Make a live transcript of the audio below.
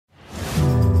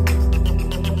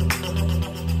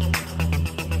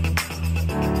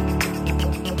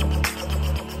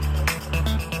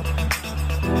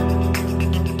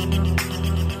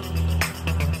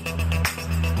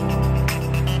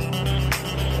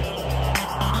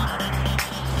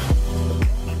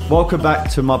Welcome back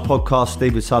to my podcast,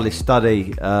 Steve Sully's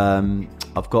Study.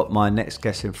 I've got my next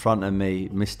guest in front of me,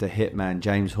 Mr. Hitman,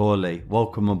 James Hawley.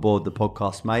 Welcome on board the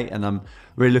podcast, mate, and I'm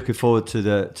really looking forward to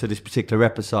this particular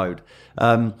episode.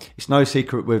 It's no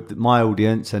secret with my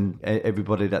audience and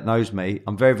everybody that knows me,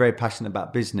 I'm very, very passionate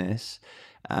about business,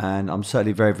 and I'm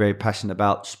certainly very, very passionate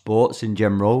about sports in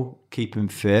general, keeping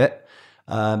fit,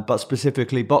 but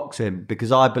specifically boxing,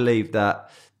 because I believe that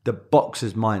the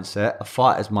boxer's mindset, a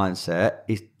fighter's mindset,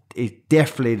 is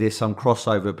definitely there's some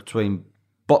crossover between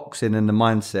boxing and the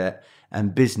mindset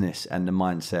and business and the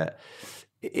mindset.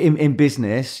 In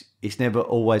business, it's never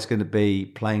always going to be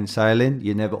plain sailing.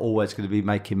 You're never always going to be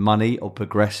making money or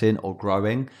progressing or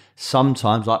growing.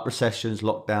 Sometimes, like recessions,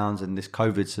 lockdowns, and this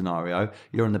COVID scenario,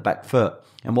 you're on the back foot.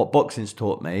 And what boxing's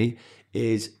taught me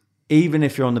is even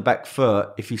if you're on the back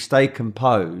foot, if you stay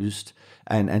composed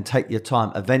and take your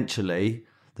time, eventually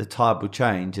the tide will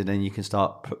change and then you can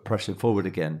start pressing forward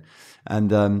again.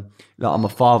 And I'm a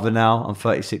father now. I'm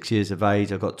 36 years of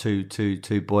age. I've got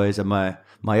two boys, and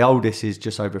my oldest is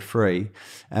just over 3.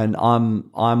 And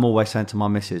I'm always saying to my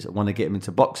missus, I want to get him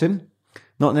into boxing,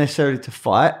 not necessarily to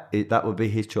fight. That would be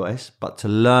his choice, but to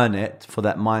learn it for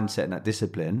that mindset and that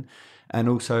discipline, and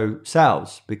also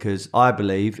sales, because I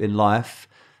believe in life,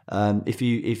 if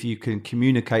you can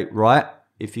communicate right,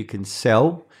 if you can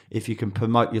sell, if you can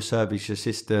promote your service, your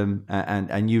system,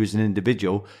 and you as an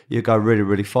individual, you go really,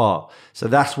 really far. So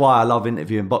that's why I love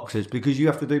interviewing boxers, because you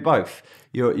have to do both.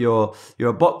 You're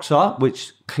a boxer,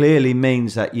 which clearly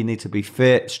means that you need to be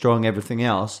fit, strong, everything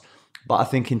else. But I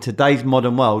think in today's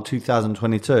modern world,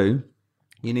 2022,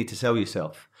 you need to sell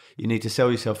yourself. You need to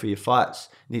sell yourself for your fights.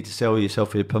 You need to sell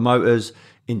yourself for your promoters,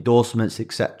 endorsements,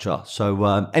 etc.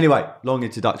 So anyway, long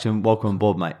introduction. Welcome on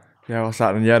board, mate. Yeah, what's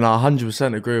happening? Yeah, no, I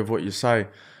 100% agree with what you say.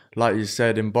 Like you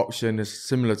said, in boxing, it's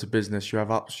similar to business. You have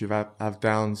ups, you have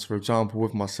downs. For example,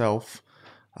 with myself,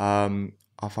 I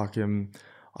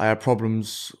had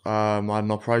problems. I had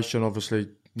an operation, obviously,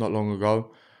 not long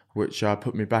ago, which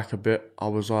put me back a bit. I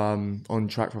was on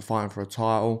track for fighting for a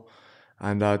title,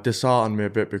 and disheartened me a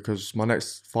bit because my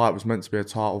next fight was meant to be a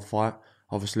title fight.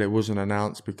 Obviously, it wasn't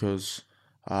announced because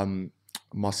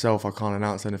myself, I can't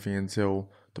announce anything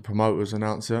until the promoters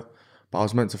announce it. But I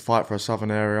was meant to fight for a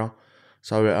southern area.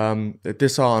 So it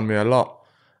disheartened me a lot.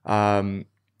 And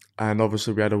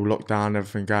obviously we had all lockdown and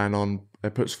everything going on.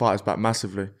 It puts fighters back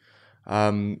massively.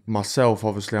 Myself,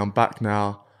 obviously, I'm back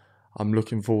now. I'm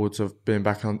looking forward to being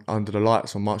back under the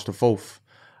lights on March the 4th.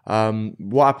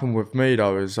 What happened with me,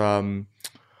 though, is when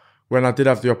I did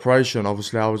have the operation,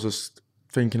 obviously I was just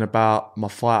thinking about my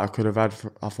fight I could have had.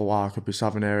 I thought, wow, I could be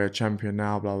Southern Area champion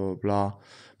now, blah, blah, blah.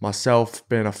 Myself,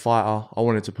 being a fighter, I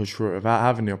wanted to push through it without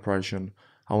having the operation.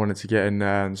 I wanted to get in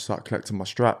there and start collecting my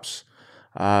straps.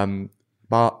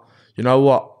 But you know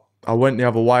what? I went the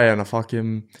other way and I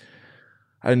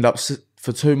ended up,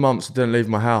 for 2 months, I didn't leave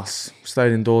my house.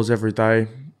 Stayed indoors every day.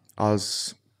 I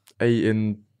was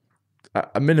eating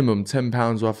a minimum 10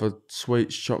 pounds worth of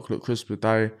sweets, chocolate, crisps a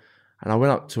day. And I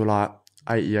went up to like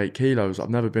 88 kilos. I've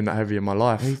never been that heavy in my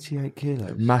life. 88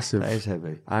 kilos? Massive. That is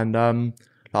heavy. And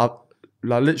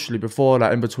like literally before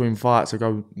that, in between fights, I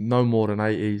go no more than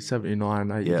 80,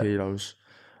 79, 80 kilos.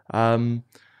 And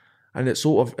it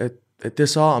sort of, it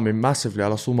disheartened me massively. I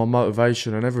lost all my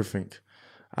motivation and everything.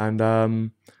 And I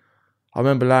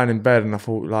remember laying in bed and I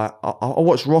thought, like, I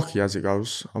watched Rocky as it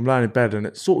goes. I'm laying in bed and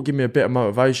it sort of gave me a bit of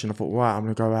motivation. I thought, right, I'm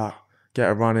going to go out, get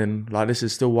a run in. Like, this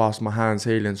is still whilst my hand's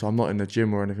healing, so I'm not in the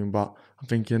gym or anything, but I'm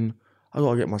thinking, I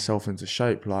got to get myself into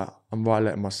shape. Like, I'm right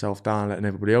letting myself down, letting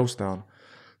everybody else down.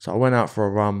 So I went out for a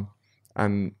run,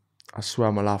 and I swear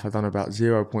on my life, I'd done about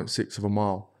 0.6 of a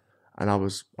mile, and I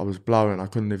was blowing. I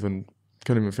couldn't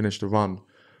even finish the run.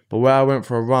 But where I went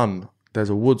for a run,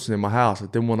 there's a woods near my house. I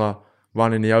didn't want to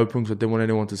run in the open because I didn't want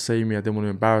anyone to see me. I didn't want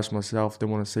to embarrass myself. I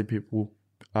didn't want to see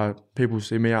people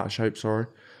see me out of shape. Sorry.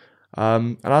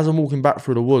 And as I'm walking back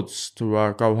through the woods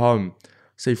to go home, I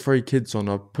see 3 kids on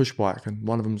a push bike, and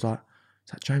one of them's like,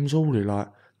 "Is that James Hawley?" Like,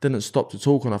 didn't stop to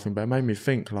talk or nothing, but it made me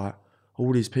think, like,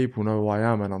 all these people know who I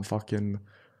am, and I'm fucking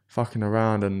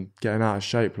around and getting out of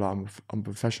shape. Like, I'm a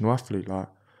professional athlete. Like,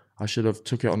 I should have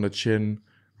took it on the chin,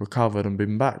 recovered, and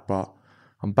been back. But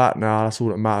I'm back now. That's all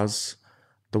that matters.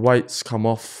 The weight's come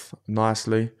off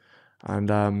nicely, and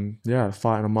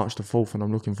fighting on March the 4th, and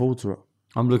I'm looking forward to it.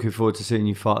 I'm looking forward to seeing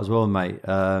you fight as well, mate.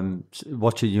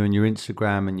 Watching you on your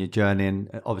Instagram and your journey,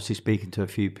 and obviously speaking to a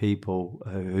few people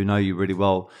who know you really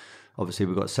well. Obviously,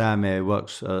 we've got Sam here who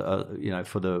works,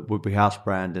 for the Woodbury House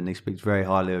brand, and he speaks very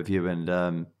highly of you and,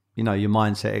 your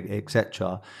mindset,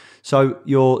 etc. So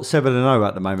you're 7-0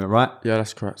 at the moment, right? Yeah,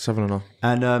 that's correct. 7-0.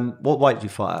 And what weight do you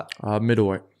fight at?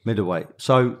 Middleweight. Middleweight.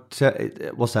 So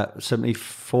what's that?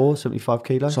 74, 75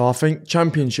 kilos? So I think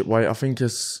championship weight, I think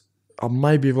it's, I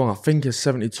may be wrong, I think it's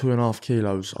 72.5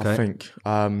 kilos, I think.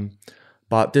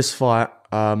 But this fight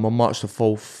on March the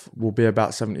 4th will be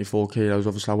about 74 kilos.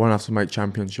 Obviously, I won't have to make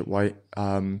championship weight.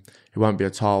 It won't be a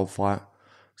title fight.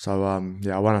 So,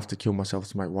 yeah, I won't have to kill myself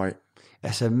to make weight.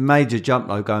 It's a major jump,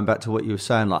 though, going back to what you were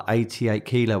saying, like 88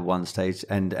 kilo at one stage,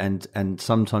 and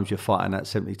sometimes you're fighting at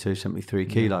 72, 73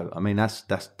 kilo. I mean, that's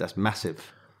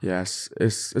massive. Yes,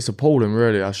 it's appalling,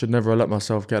 really. I should never have let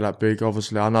myself get that big.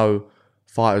 Obviously, I know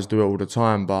fighters do it all the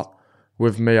time, but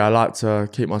with me, I like to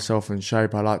keep myself in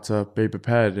shape. I like to be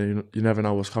prepared, and you never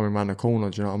know what's coming around the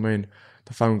corner. Do you know what I mean?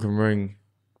 The phone can ring.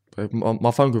 My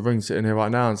phone could ring sitting here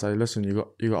right now and say, "Listen, you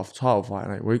got a title fight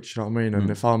in 8 weeks." You know what I mean? And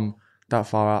if I'm that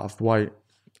far out of weight,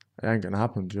 it ain't gonna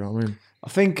happen. Do you know what I mean? I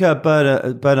think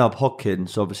Bernard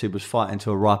Hopkins obviously was fighting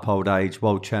to a ripe old age,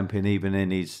 world champion even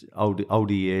in his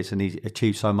older years, and he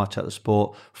achieved so much at the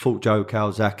sport. Fought Joe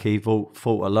Calzaghe,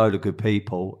 fought a load of good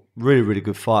people. Really, really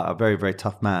good fighter, very, very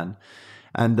tough man.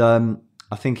 And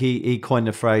I think he coined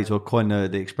the phrase or coined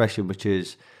the expression, which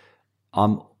is,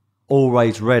 "I'm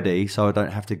always ready, so I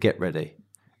don't have to get ready."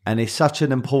 And it's such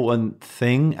an important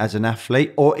thing as an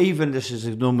athlete, or even just as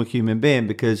a normal human being,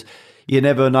 because you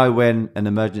never know when an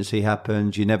emergency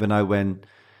happens. You never know when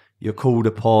you're called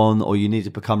upon, or you need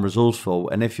to become resourceful.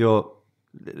 And if you're,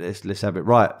 let's have it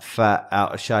right, fat,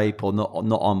 out of shape, or not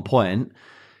on point,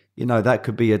 you know, that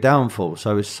could be a downfall.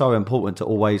 So it's so important to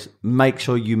always make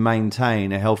sure you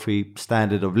maintain a healthy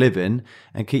standard of living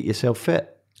and keep yourself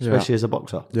fit, especially as a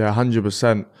boxer. Yeah,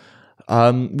 100%.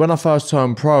 When I first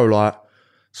turned pro,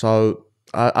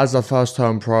 as I first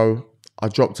turned pro, I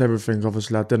dropped everything.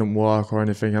 Obviously, I didn't work or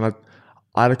anything, and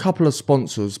I had a couple of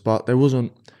sponsors, but there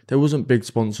wasn't big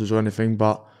sponsors or anything.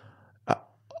 But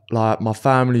like my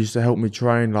family used to help me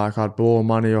train. Like I'd borrow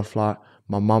money off like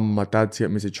my mum and my dad to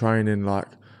get me to training. Like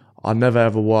I never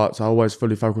ever worked. I always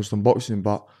fully focused on boxing.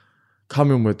 But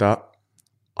coming with that,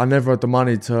 I never had the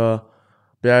money to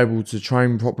be able to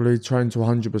train properly, train to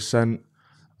 100%,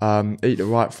 eat the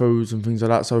right foods and things like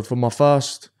that. So for my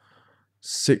first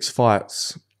 6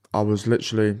 fights, I was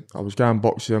going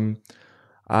boxing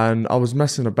and I was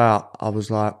messing about. I was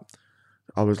like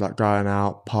going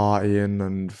out, partying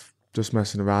and just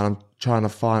messing around. I'm trying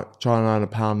to earn a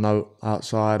pound note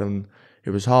outside, and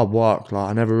it was hard work. Like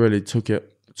I never really took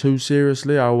it too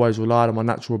seriously. I always relied on my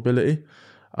natural ability.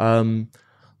 But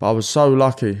I was so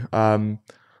lucky.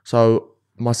 So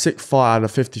my 6th fight, I had a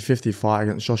 50-50 fight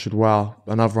against Josh Edwell,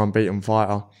 another unbeaten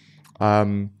fighter.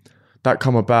 That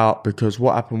come about because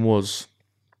what happened was,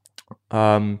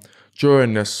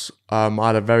 during this, I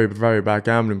had a very, very bad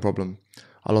gambling problem.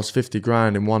 I lost 50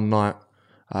 grand in one night,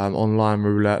 online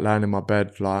roulette, laying in my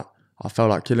bed. Like I felt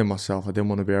like killing myself. I didn't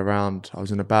want to be around. I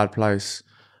was in a bad place.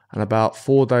 And about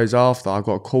 4 days after, I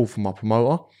got a call from my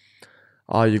promoter.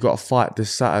 You got a fight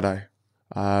this Saturday,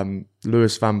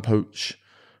 Lewis Van Pooch.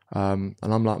 And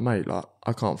I'm like, mate, like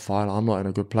I can't fight. Like, I'm not in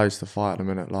a good place to fight at the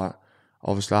minute. Like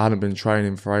obviously, I hadn't been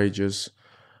training for ages.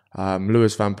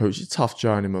 Lewis Van Pooch, he's a tough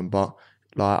journeyman, but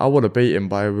like I would have beat him,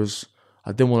 but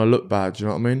I didn't want to look bad. Do you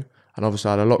know what I mean? And obviously,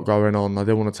 I had a lot going on. I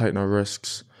didn't want to take no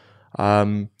risks.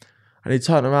 And he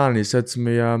turned around and he said to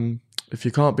me, if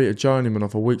you can't beat a journeyman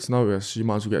off a week's notice, you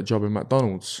might as well get a job in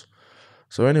McDonald's.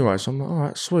 So anyway, so I'm like, all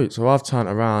right, sweet. So I've turned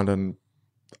around and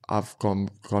I've gone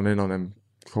in on him,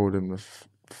 called him the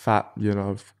fat,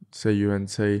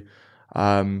 CUNT.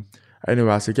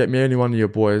 Anyway, I said, get me any one of your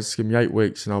boys, give me 8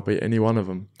 weeks and I'll beat any one of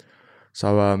them.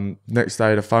 So next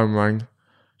day the phone rang,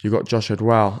 you got Josh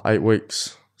Edwell, 8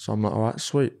 weeks. So I'm like, all right,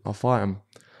 sweet, I'll fight him.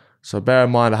 So bear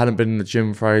in mind, I hadn't been in the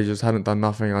gym for ages, hadn't done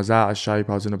nothing, I was out of shape,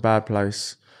 I was in a bad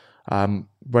place. Went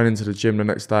into the gym the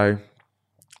next day.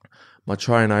 My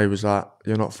trainer, he was like,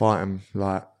 you're not fighting,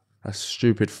 like, that's a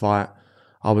stupid fight.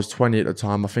 I was 20 at the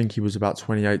time, I think he was about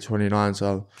 28, 29,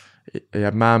 so he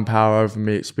had manpower over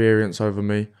me, experience over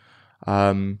me.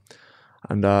 So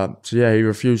yeah, he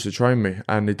refused to train me,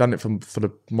 and he done it for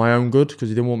my own good because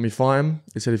he didn't want me fighting.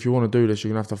 He said, if you want to do this, you're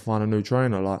gonna have to find a new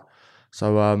trainer. Like,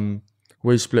 so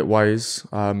we split ways.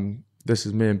 This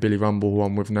is me and Billy Rumble, who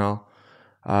I'm with now.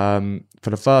 For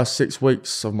the first 6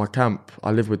 weeks of my camp,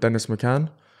 I lived with Dennis McCann,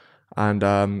 and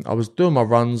I was doing my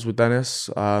runs with Dennis.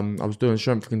 I was doing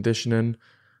strength and conditioning.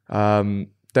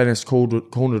 Dennis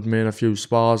cornered me in a few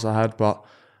spars I had, but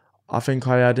I think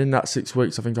I had, in that 6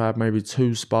 weeks, I think I had maybe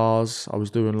 2 spars. I was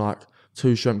doing like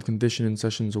 2 strength conditioning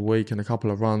sessions a week and a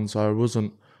couple of runs. So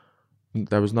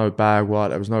there was no bag work,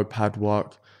 there was no pad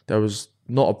work. There was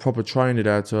not a proper trainer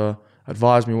there to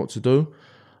advise me what to do.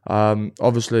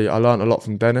 Obviously, I learned a lot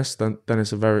from Dennis. Dennis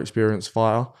is a very experienced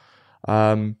fighter.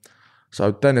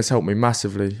 So Dennis helped me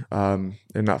massively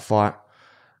in that fight.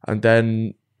 And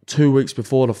then 2 weeks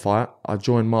before the fight, I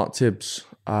joined Mark Tibbs.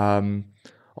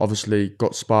 Obviously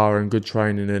got sparring, good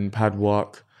training in pad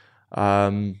work.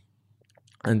 And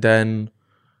then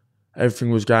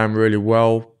everything was going really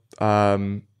well. I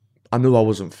knew I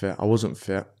wasn't fit.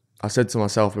 I said to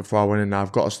myself before I went in there,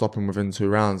 I've got to stop him within 2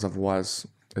 rounds, otherwise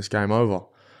it's game over.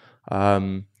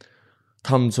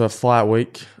 Come to a fight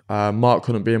week, Mark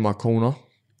couldn't be in my corner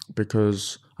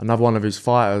because another one of his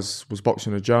fighters was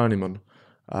boxing a journeyman.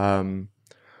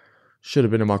 Should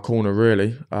have been in my corner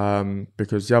really,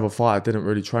 because the other fighter didn't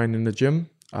really train in the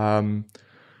gym.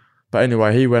 But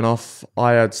anyway, he went off.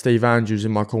 I had Steve Andrews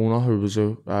in my corner, who was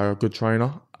a good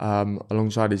trainer,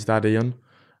 alongside his dad Ian,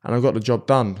 and I got the job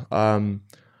done.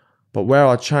 But where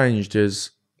I changed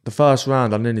is the first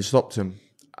round I nearly stopped him,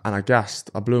 and I gassed.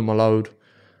 I blew my load,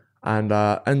 and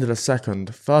end of the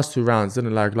second, first 2 rounds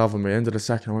didn't lay a glove on me. End of the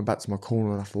second, I went back to my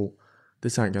corner and I thought,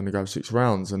 this ain't going to go 6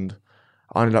 rounds, and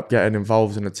I ended up getting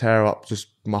involved in a tear up. Just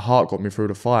my heart got me through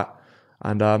the fight.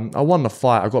 And I won the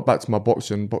fight. I got back to my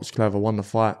boxing, box clever, won the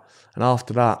fight. And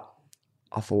after that,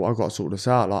 I thought, I've got to sort this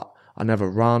out. Like, I never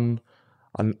run.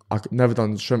 I never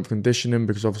done strength conditioning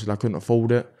because obviously I couldn't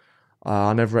afford it.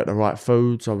 I never ate the right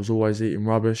foods. I was always eating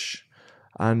rubbish.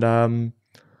 And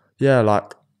yeah,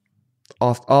 like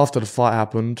after the fight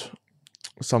happened,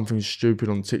 something stupid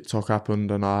on TikTok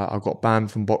happened and I got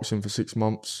banned from boxing for 6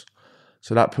 months.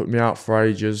 So that put me out for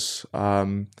ages.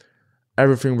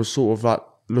 Everything was sort of like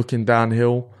looking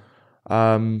downhill.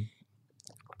 And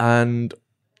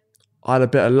I had a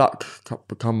bit of luck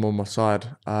come on my side.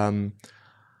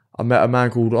 I met a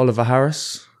man called Oliver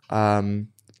Harris.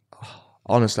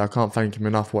 Honestly, I can't thank him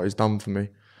enough what he's done for me.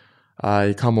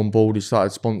 He come on board, he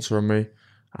started sponsoring me.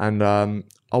 And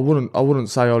I wouldn't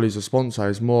say Ollie's a sponsor,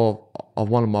 he's more of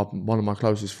one of my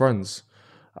closest friends.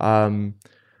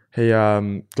 He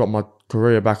got my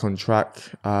career back on track.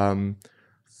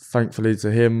 Thankfully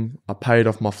to him, I paid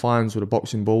off my fines with a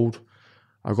boxing board.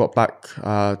 I got back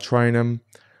training,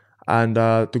 and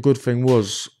the good thing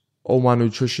was all my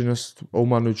nutrition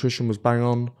was bang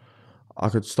on. I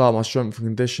could start my strength and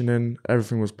conditioning.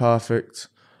 Everything was perfect.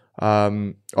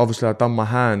 Obviously, I'd done my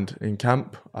hand in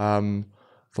camp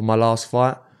for my last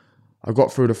fight. I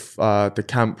got through the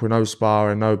camp with no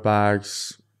sparring, no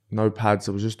bags, no pads.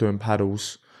 I was just doing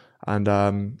paddles, and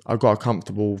I got a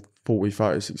comfortable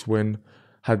 40-36 win.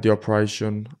 Had the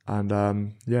operation,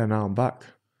 and yeah, now I'm back.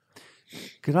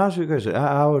 Can I ask you a question?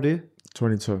 How old are you?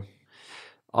 22.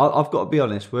 I've got to be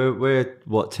honest. We're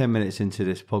 10 minutes into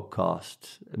this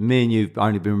podcast. Me and you've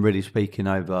only been really speaking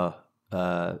over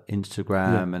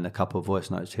Instagram and a couple of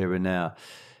voice notes here and there.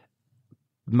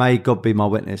 May God be my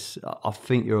witness. I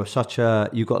think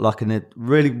you've got like a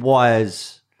really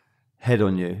wise head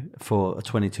on you for a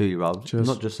 22-year-old. I'm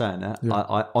not just saying that. Yeah.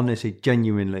 I honestly,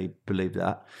 genuinely believe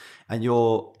that. And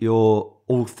you're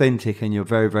authentic and you're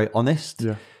very, very honest.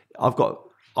 Yeah. I've got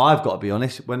to be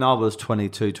honest. When I was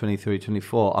 22, 23,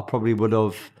 24, I probably would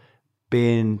have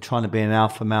been trying to be an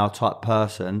alpha male type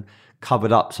person,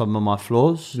 covered up some of my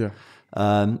flaws. Yeah.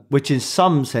 Which in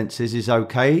some senses is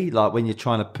okay, like when you're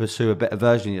trying to pursue a better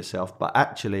version of yourself. But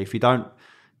actually, if you don't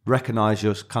recognize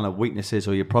your kind of weaknesses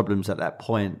or your problems at that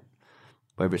point,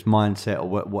 whether it's mindset or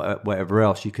whatever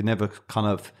else, you can never kind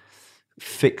of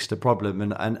fix the problem.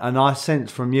 And I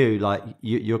sense from you, like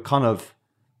you're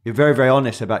very, very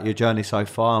honest about your journey so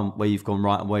far and where you've gone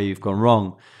right and where you've gone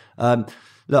wrong.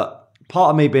 Look, part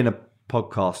of me being a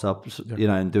podcaster,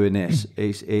 and doing this,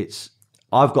 it's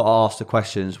I've got to ask the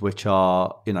questions which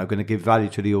are, going to give value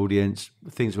to the audience,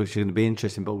 things which are going to be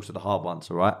interesting, but also the hard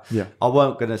ones, all right? Yeah. I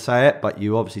weren't going to say it, but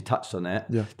you obviously touched on it.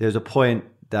 Yeah. There's a point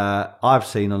that I've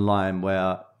seen online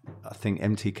where I think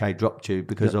MTK dropped you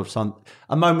because of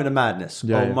a moment of madness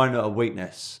or a moment of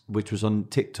weakness, which was on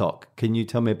TikTok. Can you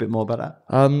tell me a bit more about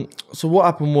that? So what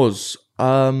happened was,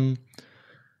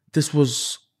 this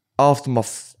was after my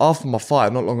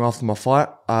fight, not long after my fight.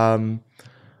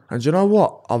 And you know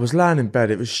what? I was laying in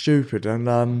bed. It was stupid.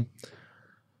 And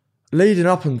leading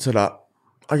up into that,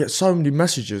 I get so many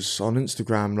messages on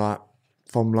Instagram,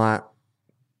 from I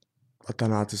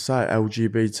don't know how to say it,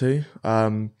 LGBT.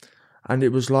 And it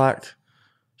was like,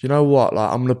 you know what?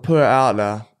 Like, I'm going to put it out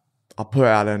there. I put it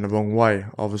out there in the wrong way.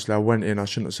 Obviously, I went in. I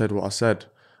shouldn't have said what I said.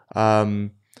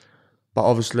 But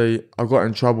obviously, I got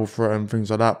in trouble for it and things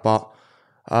like that. But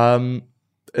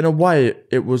in a way,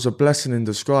 it was a blessing in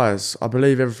disguise. I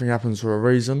believe everything happens for a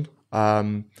reason.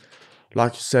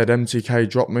 Like you said, MTK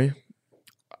dropped me.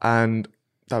 And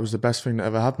that was the best thing that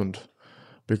ever happened.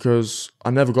 Because I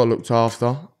never got looked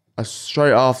after.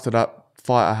 Straight after that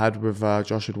fight I had with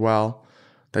Josh Adwell,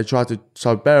 They tried to,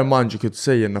 so bear in mind, you could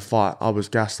see in the fight, I was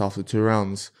gassed after 2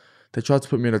 rounds. They tried to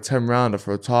put me in a 10-rounder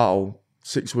for a title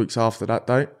 6 weeks after that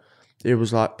date. It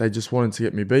was like they just wanted to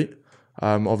get me beat.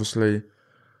 Obviously,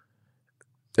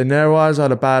 in their eyes, I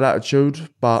had a bad attitude,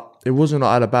 but it wasn't that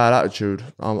I had a bad attitude.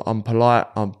 I'm polite.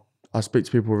 I speak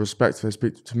to people with respect. They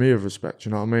speak to me with respect.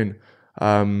 You know what I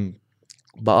mean?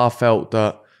 But I felt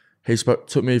that he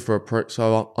took me for a prick,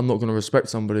 so I'm not going to respect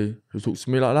somebody who talks to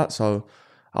me like that. So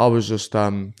I was just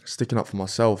sticking up for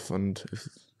myself, and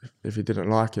if he didn't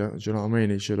like it, do you know what I mean?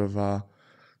 He should have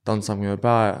done something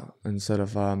about it instead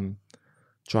of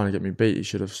trying to get me beat. He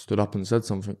should have stood up and said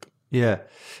something. Yeah.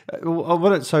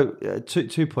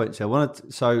 Two points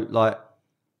here.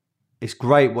 It's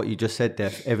great what you just said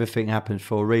there. Everything happens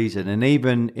for a reason. And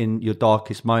even in your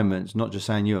darkest moments, not just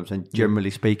saying you, I'm saying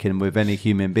generally speaking with any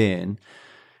human being,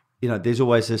 you know, there's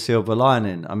always a silver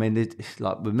lining. I mean, it's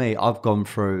like with me, I've gone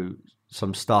through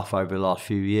some stuff over the last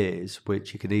few years,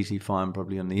 which you could easily find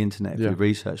probably on the internet if you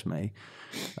research me,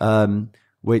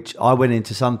 which I went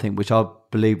into something which I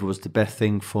believed was the best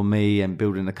thing for me and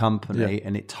building a company,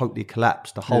 and it totally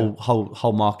collapsed. The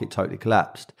whole market totally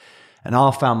collapsed. And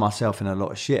I found myself in a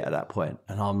lot of shit at that point.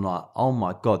 And I'm like, oh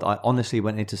my God, I honestly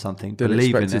went into something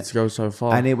believing it to go so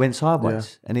far. And it went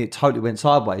sideways. And it totally went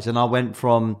sideways. And I went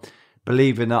from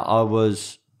believing that I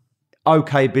was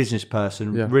okay business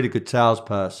person, really good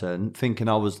salesperson, thinking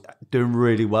I was doing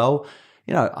really well.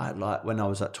 You know, when I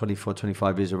was at 24,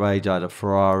 25 years of age, I had a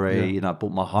Ferrari, you know, I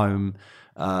bought my home,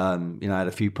 you know, I had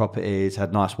a few properties,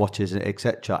 had nice watches,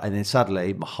 etc. And then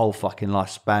suddenly my whole fucking life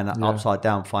span upside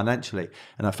down financially.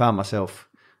 And I found myself,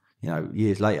 you know,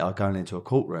 years later going into a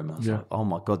courtroom. I was like, oh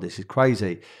my God, this is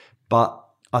crazy. But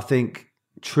I think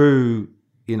true,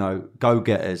 you know,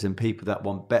 go-getters and people that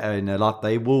want better in their life,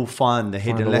 they will find the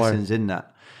hidden lessons in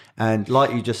that. And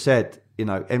like you just said, you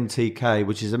know, MTK,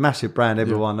 which is a massive brand,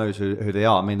 everyone knows who they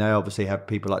are. I mean, they obviously have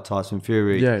people like Tyson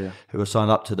Fury who are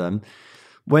signed up to them.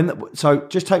 So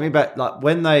just take me back, like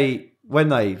when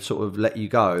they sort of let you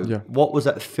go, what was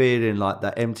that feeling like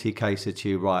that MTK said to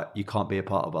you, right, you can't be a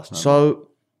part of us now? So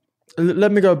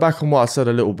let me go back on what I said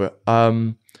a little bit.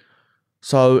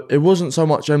 So it wasn't so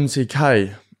much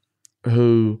MTK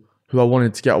who I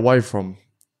wanted to get away from.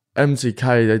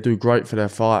 MTK, they do great for their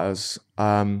fighters.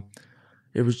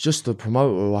 It was just the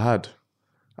promoter I had.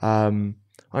 I ain't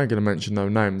going to mention no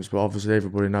names, but obviously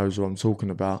everybody knows who I'm talking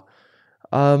about.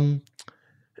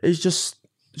 He's just,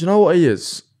 do you know what he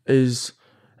is? Is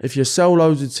if you sell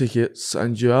loads of tickets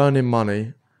and you're earning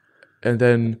money, and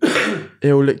then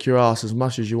he'll lick your ass as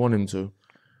much as you want him to.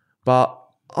 But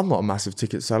I'm not a massive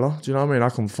ticket seller. Do you know what I mean? I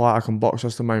can fight, I can box,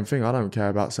 that's the main thing. I don't care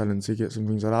about selling tickets and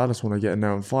things like that. I just want to get in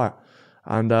there and fight.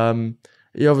 And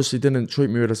he obviously didn't treat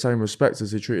me with the same respect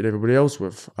as he treated everybody else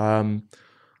with. So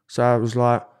I was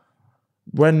like,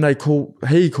 when he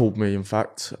called me, in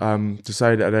fact, to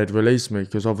say that they'd released me,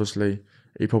 because obviously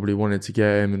he probably wanted to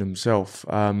get him and himself.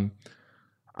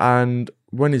 And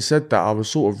when he said that, I was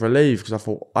sort of relieved, because I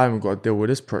thought, I haven't got to deal with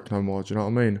this prick no more. Do you know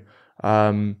what I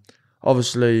mean?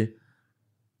 Obviously,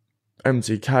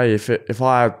 MTK, if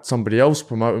I had somebody else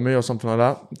promoting me or something like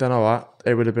that, then all right,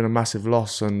 it would have been a massive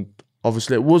loss. And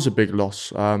obviously it was a big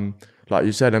loss. Like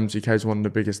you said, MTK is one of the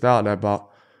biggest out there. But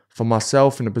for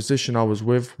myself, in the position I was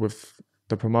with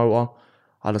the promoter,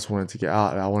 I just wanted to get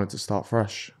out there. I wanted to start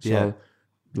fresh. So,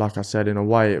 like I said, in a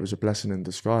way, it was a blessing in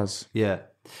disguise. Yeah.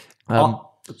 And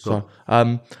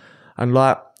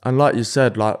like you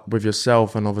said, like with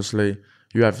yourself, and obviously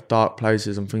you have dark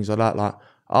places and things like that. Like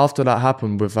after that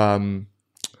happened with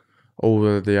all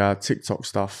of the TikTok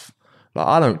stuff, like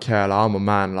I don't care. Like I'm a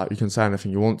man. Like you can say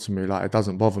anything you want to me. Like it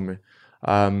doesn't bother me.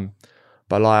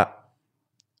 But like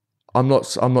I'm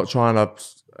not trying to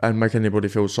and make anybody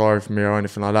feel sorry for me or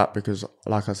anything like that, because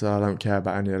like I said, I don't care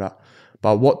about any of that.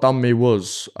 But what done me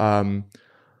was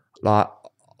like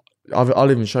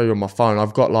I'll even show you on my phone.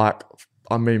 I've got like,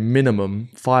 I mean, minimum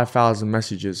 5,000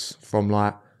 messages from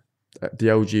like the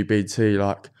LGBT,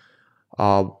 like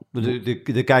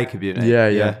the gay community.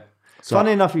 Yeah. So,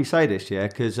 funny enough you say this,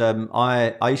 because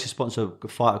I used to sponsor a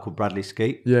fighter called Bradley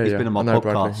Skeet. He's been on my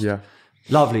podcast. Bradley,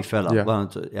 lovely fella.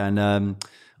 And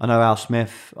I know Al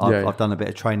Smith. I've done a bit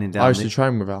of training down there. I used to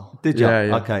train with Al. Did you?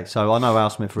 Yeah. Okay, so I know Al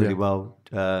Smith really well.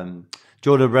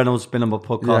 Jordan Reynolds been on my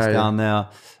podcast down there.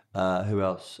 Who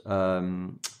else?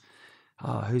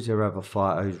 Who's their other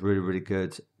fighter who's really, really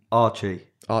good? Archie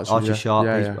Sharp.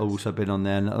 He's also been on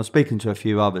there. And I was speaking to a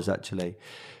few others actually.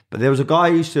 But there was a guy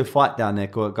who used to fight down there,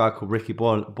 a guy called Ricky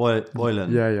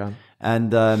Boylan. Yeah.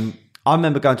 And I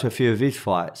remember going to a few of his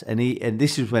fights, and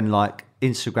this is when like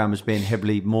Instagram was being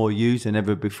heavily more used than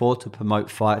ever before to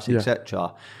promote fights,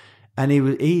 etc. And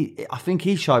I think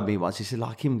he showed me once. He said,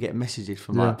 like, him getting messages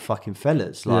from like fucking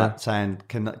fellas, like saying,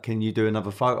 "Can you do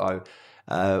another photo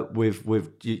with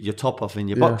your top off in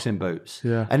your boxing boots?"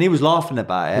 Yeah. And he was laughing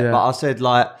about it, but I said,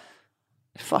 like,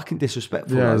 fucking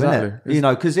disrespectful, though, exactly. isn't it? You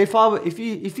know, because if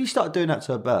you start doing that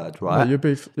to a bird, right, you'd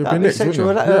be that'd nicked, sexual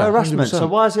wouldn't you? harassment. 100%. So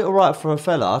why is it all right for a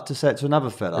fella to say it to another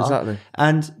fella? Exactly.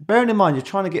 And bearing in mind, you're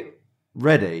trying to get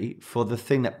ready for the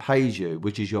thing that pays you,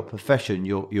 which is your profession,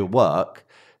 your work.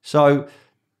 So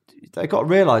they got to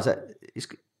realise that it's,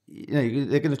 you know,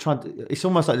 they're going to try. It's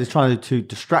almost like they're trying to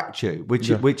distract you,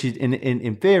 which is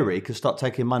in theory could start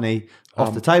taking money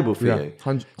off the table for you.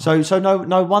 100%. So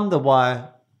no wonder why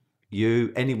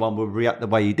anyone would react the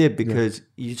way you did, because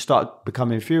you start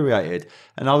becoming infuriated.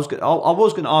 And I was going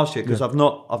to ask you, because I've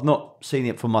not seen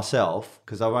it for myself,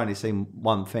 because I've only seen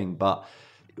one thing. But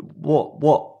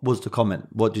what was the comment?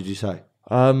 What did you say?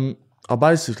 I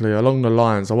basically, along the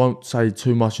lines, I won't say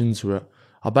too much into it.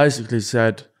 I basically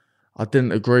said I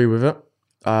didn't agree with it,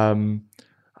 and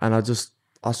I just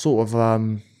said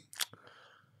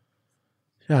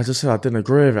I didn't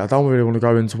agree with it. I don't really want to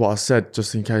go into what I said,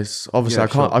 just in case. Obviously,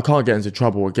 I can't get into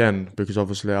trouble again, because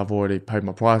obviously I've already paid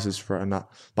my prices for it and that.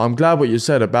 But I'm glad what you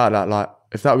said about that. Like,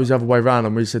 if that was the other way around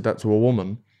and we said that to a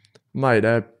woman, mate,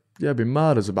 there'd be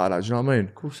murders about that. Do you know what I mean?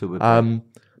 Of course it would be.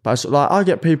 But it's like, I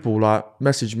get people like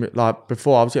message me, like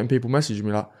before I was getting people messaging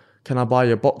me like, "Can I buy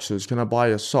your boxers? Can I buy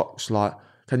your socks? Like,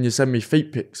 can you send me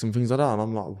feet pics and things like that?" And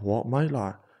I'm like, "What, mate?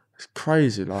 Like, it's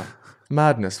crazy, like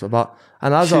madness." But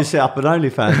and as you set up an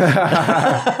OnlyFans,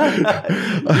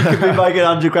 you could be making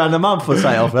 £100 a month for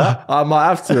say off that. I might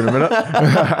have to in a minute.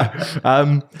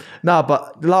 No,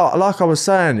 but like I was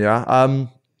saying, I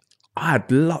had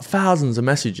thousands of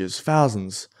messages,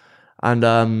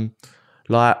 and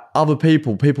like other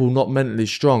people not mentally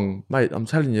strong, mate, I'm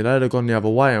telling you, they'd have gone the other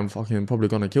way and fucking probably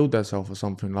gone and killed themselves or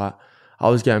something. Like, I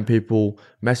was getting people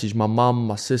message my mum,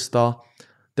 my sister.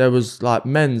 There was like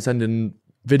men sending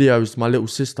videos to my little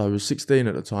sister, who was 16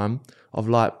 at the time, of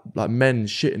like men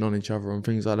shitting on each other and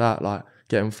things like that, like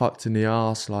getting fucked in the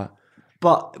arse, like.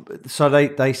 But so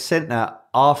they sent that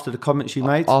after the comments you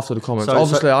made? After the comments.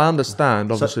 Obviously, I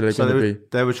understand. Obviously, they're going to be...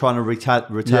 They were trying to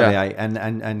retaliate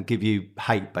and give you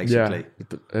hate, basically.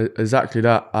 Yeah, exactly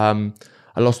that. I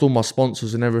lost all my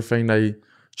sponsors and everything. They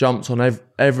jumped on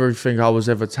everything I was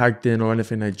ever tagged in or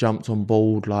anything. They jumped on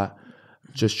board, like,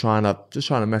 just trying to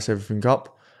mess everything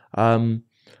up.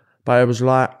 But it was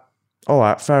like, all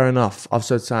right, fair enough. I've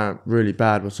said something really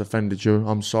bad what's offended you.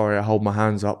 I'm sorry. I hold my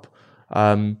hands up.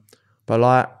 But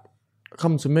like,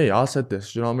 come to me. I said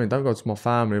this. Do you know what I mean? Don't go to my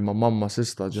family, my mum, my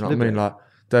sister. Do you know what I mean? Like,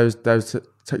 they was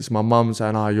texting my mum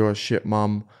saying, "Oh, you're a shit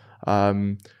mum.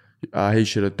 He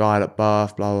should have died at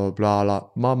birth." Blah blah blah. Like,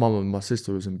 my mum and my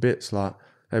sister was in bits. Like,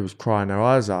 they was crying their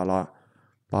eyes out. Like,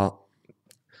 but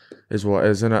it's what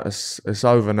it is, isn't it? It's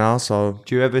over now. So,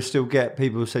 do you ever still get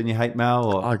people sending you hate mail?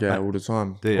 Or I get it all the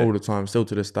time. Do you? All the time, still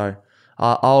to this day.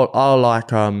 I'll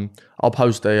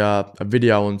post a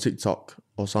video on TikTok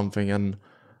or something, and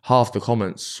half the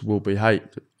comments will be hate.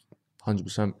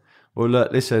 100%. Well, look,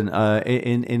 listen.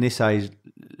 In this age,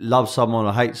 love someone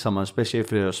or hate someone, especially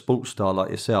if you're a sports star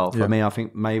like yourself. Yeah. I mean, I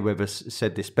think Mayweather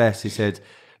said this best. He said,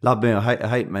 "Love me or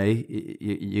hate me,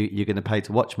 you're going to pay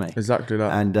to watch me." Exactly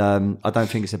that. And I don't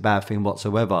think it's a bad thing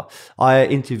whatsoever. I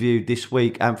interviewed this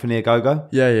week Anthony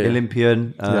Ogogo,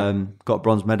 Olympian, got a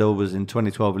bronze medal, was in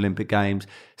 2012 Olympic Games.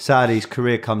 Sadly, his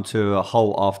career come to a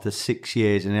halt after 6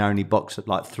 years, and he only boxed at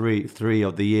like three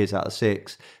of the years out of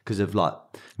 6 because of like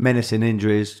menacing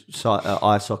injuries,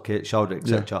 eye socket, shoulder,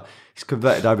 etc. He's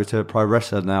converted over to a pro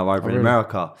wrestler now over in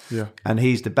America. Yeah. And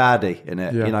he's the baddie in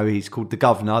it. Yeah. You know, he's called the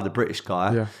Governor, the British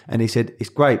guy. Yeah. And he said, it's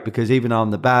great because even though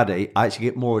I'm the baddie, I actually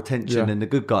get more attention than the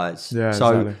good guys. Yeah,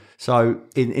 exactly. So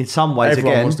in some ways,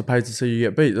 everyone wants to pay to see you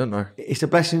get beat, don't they? It's a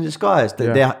blessing in disguise.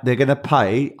 They're going to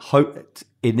pay,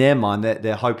 in their mind,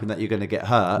 they're hoping that you're going to get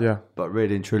hurt. Yeah. But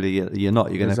really and truly, you're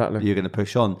not. You're going to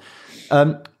push on.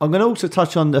 I'm going to also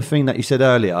touch on the thing that you said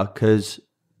earlier, because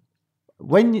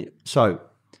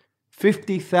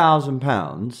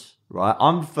 £50,000, right?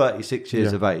 I'm 36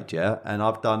 years of age, and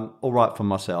I've done all right for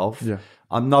myself. Yeah.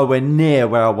 I'm nowhere near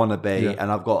where I want to be,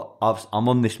 and I'm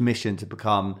on this mission to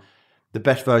become the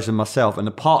best version of myself. And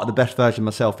a part of the best version of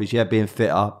myself is being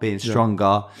fitter, being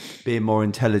stronger, being more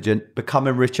intelligent,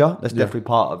 becoming richer. That's definitely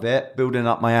part of it. Building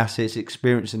up my assets,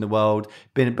 experiencing the world,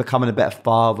 becoming a better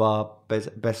father,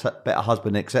 better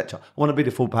husband, etc. I want to be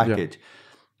the full package. Yeah.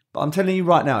 But I'm telling you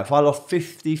right now, if I lost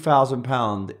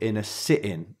 £50,000 in a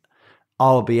sitting,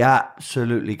 I'll be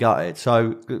absolutely gutted.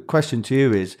 So the question to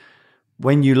you is,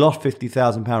 when you lost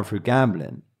 £50,000 through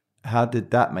gambling, how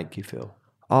did that make you feel?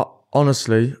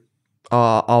 Honestly,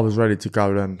 I was ready to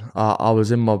go then. I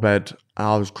was in my bed and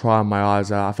I was crying my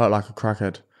eyes out. I felt like a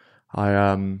crackhead.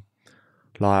 I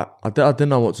didn't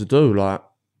know what to do. Like,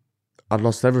 I'd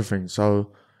lost everything.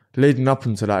 So leading up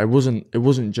into that, it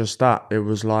wasn't just that. It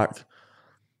was like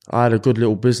I had a good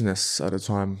little business at the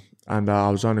time, and I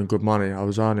was earning good money. I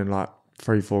was earning like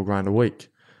 3-4 grand a week,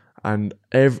 and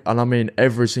I mean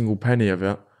every single penny of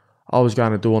it, I was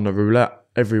going to do on the roulette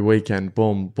every weekend.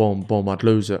 Boom, boom, boom. I'd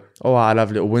lose it. Oh, I'd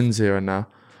have little wins here and there,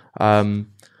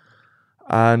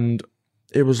 and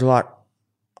it was like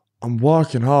I'm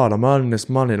working hard. I'm earning this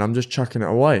money, and I'm just chucking it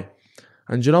away.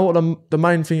 And you know what the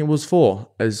main thing it was for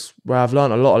is where I've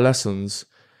learned a lot of lessons.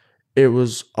 I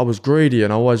was greedy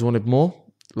and I always wanted more.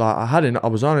 Like I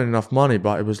was earning enough money,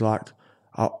 but it was like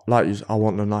I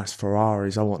want the nice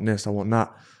Ferraris, I want this, I want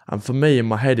that. And for me in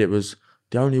my head, it was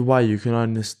the only way you can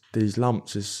earn these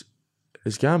lumps is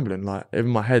gambling. Like in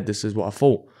my head, this is what I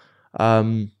thought.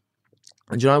 And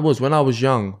you know, it was when I was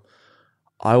young,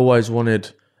 I always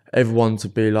wanted everyone to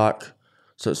be like.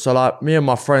 So like me and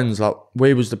my friends, like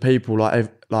we was the people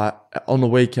like on the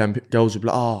weekend, girls would be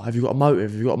like, oh, have you got a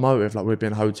motive? Have you got a motive? Like we'd be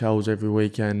in hotels every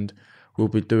weekend. We'll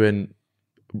be doing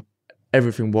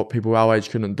everything what people our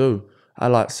age couldn't do. At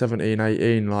like 17,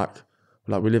 18, like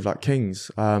we lived like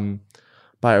kings. But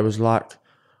it was like,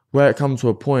 where it come to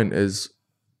a point is,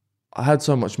 I had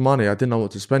so much money, I didn't know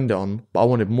what to spend it on, but I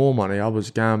wanted more money. I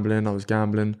was gambling.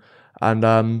 And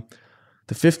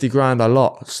the 50 grand I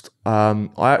lost, I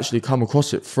actually come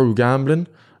across it through gambling.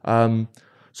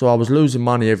 So I was losing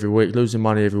money every week,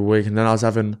 and then I was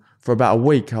having, for about a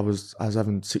week, I was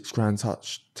having 6 grand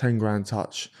touch, 10 grand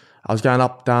touch. I was going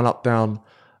up, down.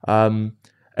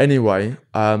 Anyway,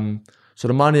 so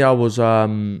the money I was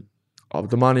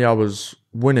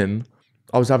winning,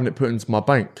 I was having it put into my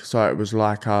bank. So it was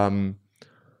like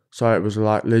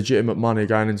legitimate money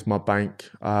going into my bank.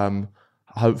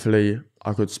 Hopefully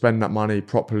I could spend that money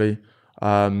properly.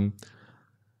 Anyway,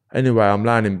 I'm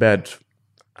laying in bed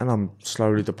and I'm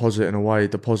slowly depositing away.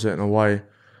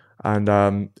 And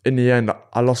in the end,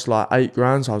 I lost like 8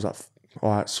 grand. So I was like, all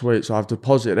right, sweet. So I've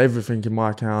deposited everything in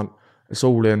my account. It's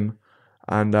all in.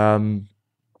 And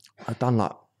I've done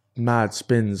like mad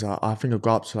spins. I think I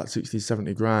got up to like 60,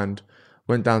 70 grand.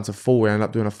 Went down to 40. I ended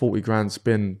up doing a 40 grand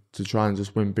spin to try and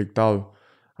just win big dough.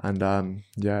 And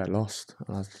yeah, lost.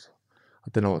 I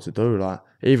didn't know what to do. Like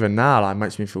even now, like it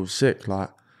makes me feel sick. Like,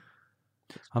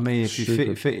 I mean, if you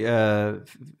did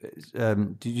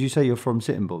you say you're from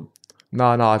Sittingbourne? No,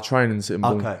 I train in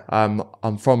Sittingbourne. Okay.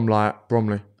 I'm from like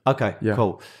Bromley. Okay, yeah.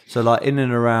 Cool. So like in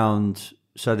and around,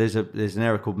 so there's an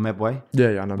area called Medway.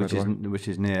 Yeah, I know which Medway. which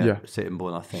is near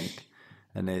Sittingbourne, I think.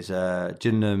 And there's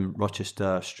Gillingham,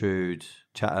 Rochester, Strood,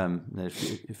 Chatham.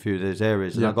 There's a few of those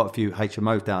areas, and I've got a few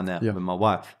HMOs down there with my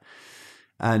wife.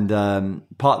 And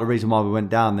part of the reason why we went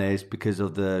down there is because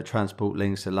of the transport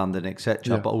links to London,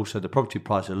 etc. But also the property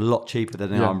prices are a lot cheaper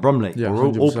than they are in Bromley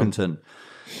or 100%. Orpington.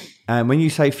 And when you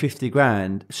say 50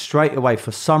 grand, straight away,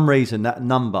 for some reason, that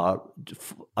number,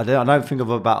 I don't think of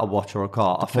about a watch or a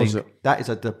car. Deposit. I think that is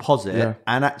a deposit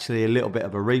and actually a little bit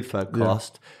of a refurb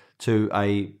cost to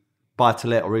a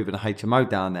buy-to-let or even a HMO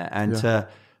down there. And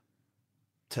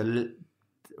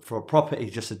for a property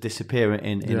just to disappear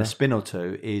in a spin or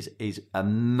two is a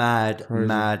mad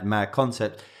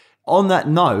concept. On that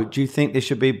note, do you think there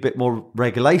should be a bit more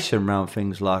regulation around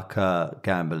things like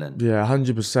gambling? Yeah,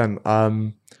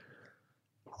 100%.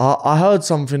 I heard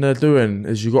something they're doing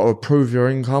is you got to approve your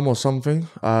income or something.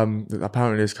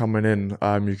 Apparently it's coming in.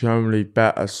 You can only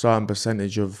bet a certain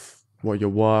percentage of what you're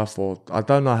worth, or I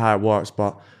don't know how it works,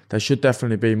 but there should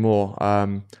definitely be more.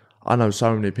 I know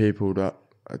so many people that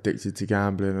are addicted to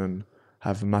gambling and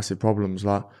have massive problems.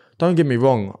 Like, don't get me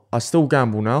wrong, I still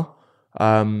gamble now,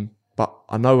 but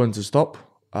I know when to stop.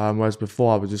 Whereas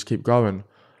before I would just keep going.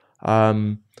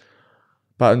 And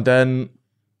then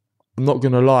I'm not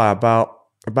gonna lie, about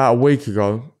a week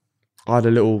ago, I had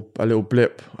a little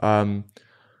blip. I've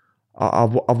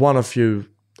won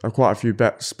quite a few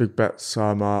bets, big bets,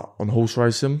 on horse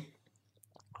racing.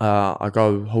 I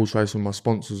go horse racing with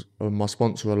my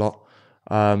sponsor a lot.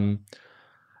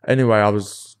 Anyway, I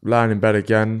was laying in bed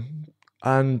again,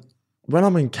 and when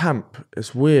I'm in camp,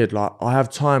 it's weird. Like, I have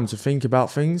time to think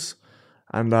about things,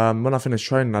 and when I finish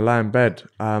training, I lay in bed,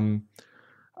 and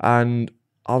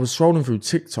I was scrolling through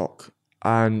TikTok.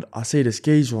 And I see this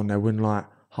geezer on there win like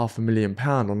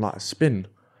 £500,000 on like a spin.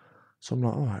 So I'm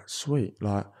like, all right, sweet.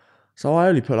 Like, so I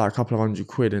only put like a couple of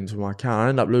 £100 into my account. I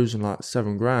ended up losing like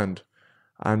 7 grand.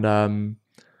 And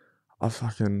I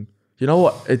fucking, you know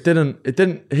what? It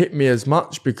didn't hit me as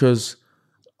much because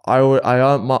I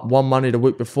earned won money the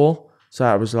week before.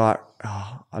 So it was like,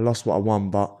 I lost what I won,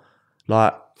 but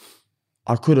Like,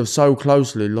 I could have so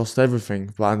closely lost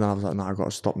everything, but then I was like, no, I got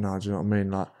to stop now. Do you know what I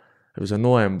mean? Like, it was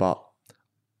annoying, but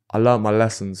I learned my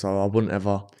lesson, so I wouldn't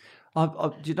ever.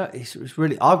 Do you know, it's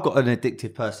really, I've got an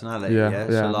addictive personality. Yeah,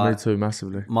 So like, me too,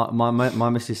 massively. my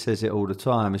missus says it all the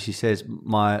time, and she says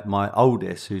my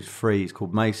oldest, who's 3, is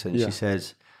called Mason. Yeah. She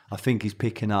says, I think he's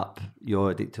picking up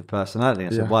your addictive personality. I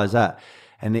said, Yeah. why is that?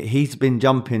 And he's been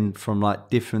jumping from like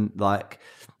different, like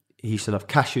he used to love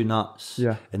cashew nuts,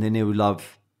 Yeah. and then he would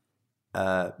love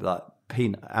like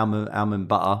peanut almond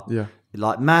butter, Yeah.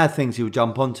 like mad things he would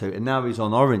jump onto, and now he's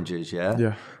on oranges,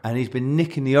 Yeah. and he's been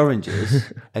nicking the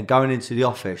oranges and going into the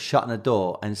office, shutting the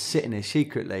door, and sitting there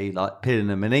secretly, like peeling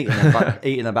them and eating them, but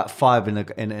eating about 5 in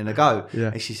a go.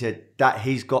 Yeah. And she said that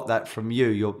he's got that from you,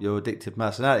 your addictive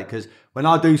personality. Because when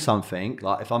I do something,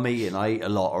 like if I'm eating, I eat a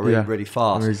lot or Yeah. eat really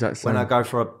fast. I'm the exact When I same. go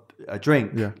for a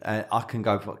drink, Yeah. I can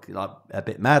go for, like a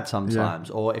bit mad sometimes.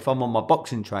 Or if I'm on my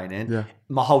boxing training, Yeah.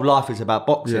 my whole life is about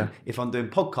boxing. Yeah. If I'm doing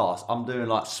podcasts, I'm doing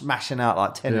like smashing out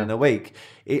like 10 Yeah. in a week.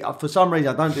 For some reason,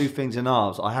 I don't do things in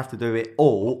halves. I have to do it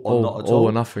all or not at all. All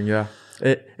or nothing, yeah.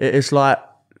 It's like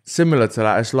similar to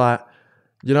that. It's like,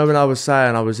 you know, when I was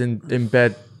saying I was in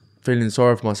bed feeling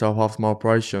sorry for myself after my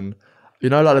operation, you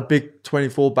know, like the big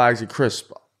 24 bags of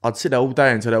crisps, I'd sit there all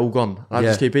day until they're all gone. And I'd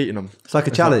just keep eating them. It's like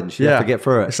a challenge. You have to get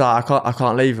through it. It's like I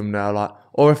can't leave them now. Like,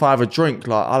 or if I have a drink,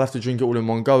 like I'll have to drink it all in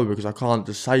one go because I can't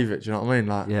just save it. Do you know what I mean?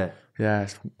 Like, yeah.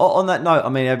 On that note, I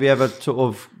mean, have you ever sort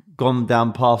of gone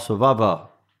down paths of other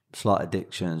slight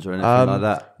addictions or anything like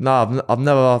that? No, I've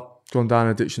never gone down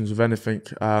addictions with anything.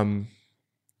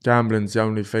 Gambling's the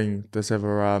only thing that's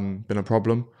ever been a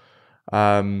problem.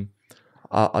 I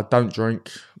don't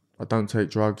drink. I don't take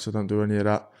drugs. I don't do any of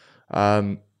that.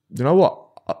 You know what?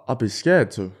 I'd be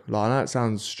scared to. Like, I know it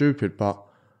sounds stupid, but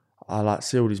I like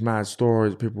see all these mad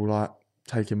stories, people like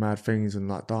taking mad things and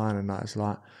like dying and that. It's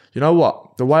like, you know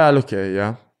what? The way I look at it,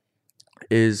 yeah,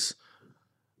 is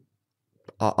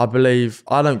I believe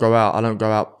I don't go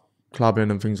out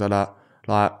clubbing and things like that.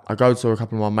 Like, I go to a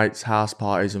couple of my mates' house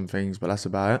parties and things, but that's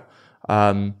about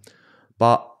it.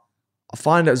 But I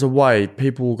find it as a way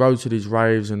people will go to these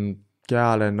raves and get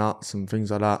out of their nuts and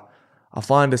things like that. I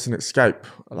find it's an escape,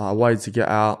 like a way to get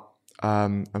out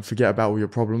and forget about all your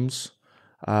problems.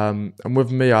 And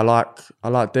with me, I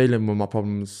like dealing with my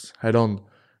problems head on.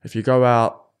 If you go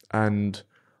out and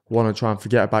want to try and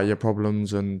forget about your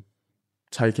problems and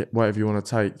take it whatever you want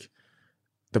to take,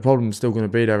 the problem's still going to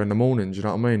be there in the morning. Do you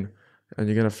know what I mean? And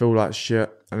you're going to feel like shit,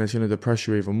 and it's going to depress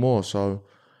you even more. So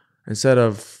instead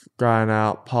of going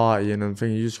out partying and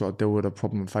things, you just got to deal with the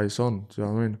problem face on. Do you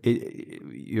know what I mean?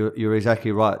 You're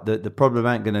exactly right. The problem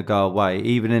ain't going to go away,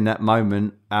 even in that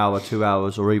moment, hour, 2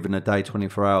 hours, or even a day,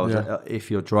 24 hours. Yeah. If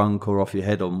you're drunk or off your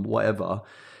head or whatever,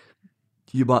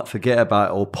 you might forget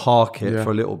about it or park it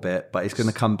for a little bit, but it's going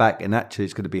to come back, and actually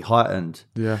it's going to be heightened.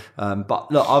 Yeah.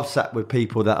 But look, I've sat with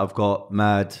people that have got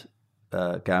mad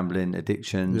gambling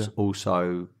addictions,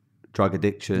 also drug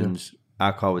addictions,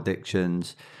 alcohol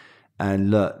addictions.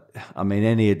 And look, I mean,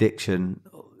 any addiction,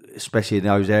 especially in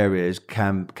those areas,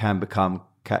 can become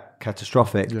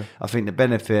catastrophic. Yeah. I think the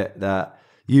benefit that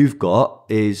you've got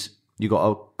is you've got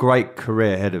a great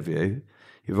career ahead of you.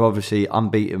 You're obviously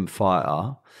unbeaten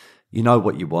fighter. You know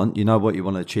what you want. You know what you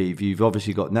want to achieve. You've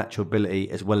obviously got natural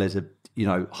ability as well as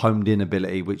honed in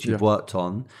ability, which you've worked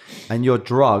on. And your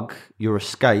drug, your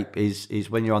escape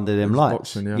is when you're under them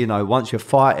lights. Boxing, Once you're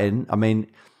fighting, I mean,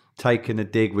 taking a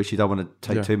dig, which you don't want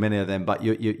to take too many of them, but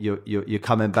you're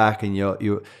coming back and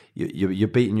you're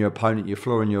beating your opponent, you're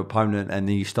flooring your opponent, and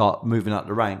then you start moving up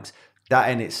the ranks. That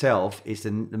in itself is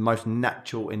the most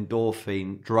natural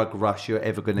endorphin drug rush you're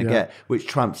ever going to get, which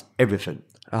trumps everything.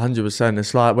 100%.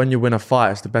 It's like when you win a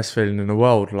fight, it's the best feeling in the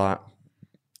world. Like,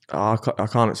 I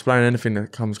can't explain anything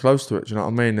that comes close to it. Do you know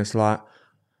what I mean? It's like,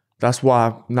 that's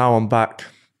why now I'm back.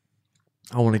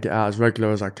 I want to get out as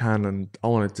regular as I can, and I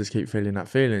want to just keep feeling that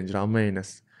feeling. Do you know what I mean?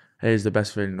 It is the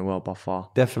best feeling in the world by far.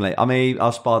 Definitely. I mean,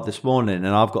 I sparred this morning, and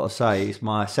I've got to say, it's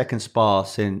my second spar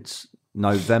since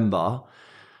November.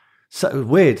 So it was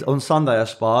weird. On Sunday, I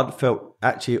sparred, felt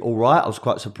actually all right. I was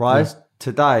quite surprised. Yeah.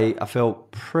 Today, I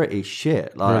felt pretty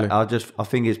shit. Like, really? I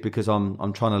think it's because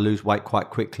I'm trying to lose weight quite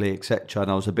quickly, etc. And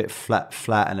I was a bit flat,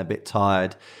 and a bit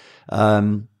tired.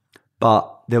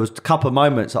 But there was a couple of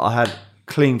moments that I had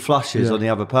clean flushes on the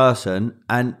other person,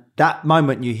 and that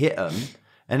moment you hit them,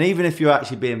 and even if you're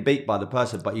actually being beat by the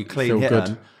person, but you clean hit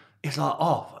them, it's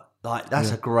like,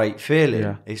 that's a great feeling.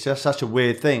 Yeah. It's just such a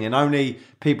weird thing, and only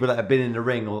people that have been in the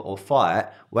ring or fight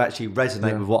will actually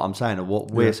resonate with what I'm saying or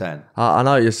what we're saying. I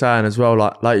know what you're saying as well.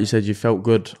 Like you said, you felt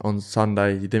good on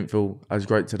Sunday. You didn't feel as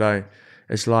great today.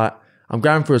 It's like, I'm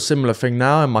going through a similar thing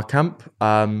now in my camp.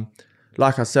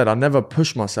 Like I said, I never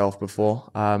pushed myself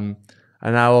before. And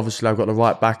now obviously I've got the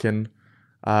right backing.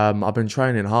 I've been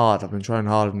training hard. I've been training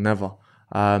harder than ever.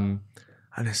 And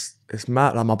it's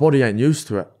mad. Like, my body ain't used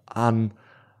to it. And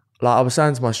like I was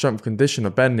saying to my strength conditioner,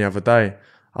 Ben, the other day,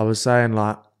 I was saying,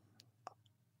 like,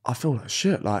 I feel like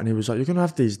shit. Like, and he was like, you're going to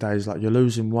have these days, like, you're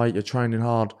losing weight, you're training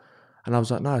hard. And I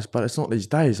was like, no, but it's not these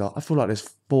days. Like, I feel like there's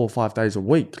 4 or 5 days a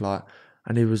week. Like,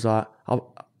 and he was like,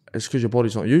 it's because your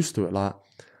body's not used to it. Like,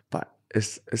 but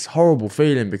it's horrible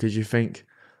feeling, because you think,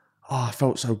 oh, I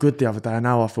felt so good the other day, and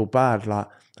now I feel bad. Like,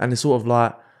 and it's sort of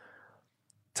like,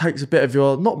 takes a bit of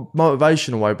your, not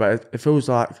motivation away, but it feels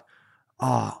like,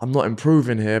 I'm not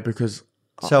improving here because...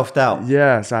 Self-doubt.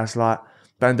 Yeah, so it's like...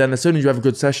 But then as soon as you have a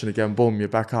good session again, boom, you're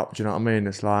back up. Do you know what I mean?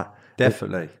 It's like...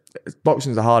 Definitely.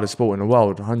 Boxing's the hardest sport in the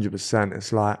world, 100%.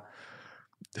 It's like...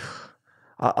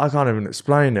 I can't even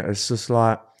explain it. It's just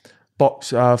like...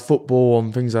 football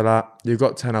and things like that, you've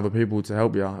got 10 other people to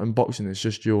help you. And boxing is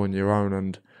just you on your own.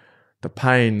 And the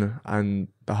pain and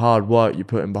the hard work you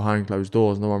put in behind closed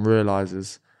doors, no one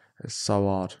realises. It's so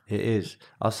hard. It is.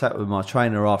 I sat with my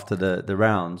trainer after the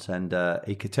rounds, and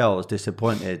he could tell I was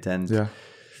disappointed. And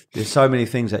there's so many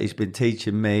things that he's been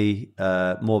teaching me,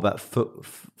 more about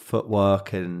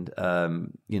footwork and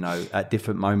at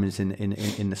different moments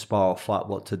in the spar or fight,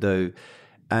 what to do.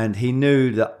 And he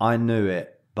knew that I knew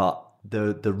it, but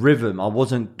the rhythm, I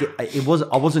wasn't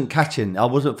catching. I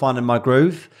wasn't finding my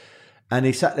groove. And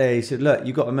he sat there. He said, "Look,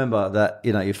 you got to remember that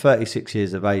you're 36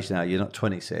 years of age now. You're not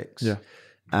 26. Yeah.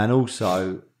 And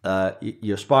also,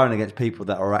 you're sparring against people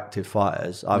that are active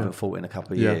fighters. I haven't fought in a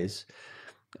couple of years.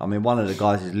 I mean, one of the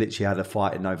guys has literally had a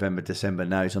fight in November, December.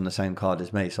 Now he's on the same card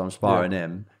as me, so I'm sparring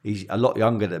him. He's a lot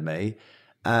younger than me,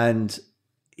 and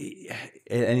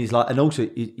he's like, and also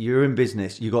you're in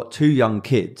business. You got 2 young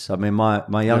kids. I mean,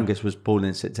 my youngest was born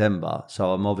in September,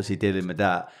 so I'm obviously dealing with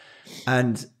that.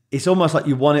 And it's almost like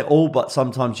you want it all, but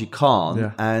sometimes you can't.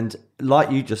 Yeah. And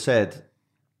like you just said,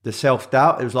 the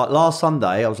self-doubt, it was like last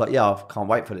Sunday, I was like, I can't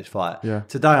wait for this fight. Yeah.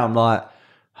 Today, I'm like,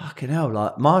 fucking hell,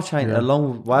 like, March ain't a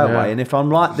long way away. And if I'm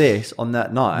like this on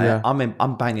that night,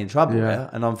 I'm banging trouble here.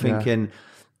 And I'm thinking,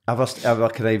 have I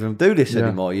can even do this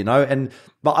anymore,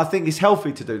 But I think it's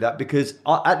healthy to do that, because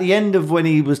at the end of when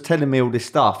he was telling me all this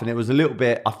stuff, and it was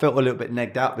I felt a little bit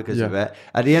negged out because of it.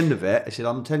 At the end of it, I said,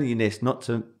 I'm telling you this not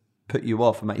to put you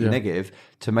off and make you negative,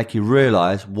 to make you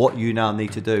realise what you now need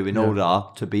to do in order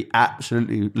to be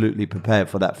absolutely prepared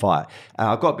for that fight. And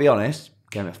I've got to be honest,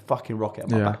 gave me a fucking rocket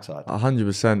on my backside.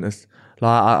 100%. It's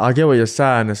like, I get what you're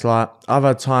saying. It's like, I've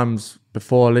had times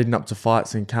before leading up to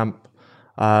fights in camp,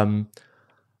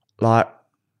 like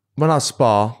when I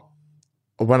spar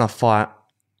or when I fight,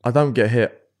 I don't get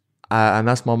hit. And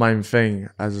that's my main thing.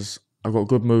 As I've got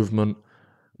good movement,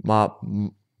 my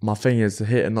thing is to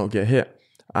hit and not get hit.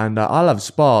 And I'll have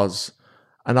spars,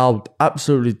 and I'll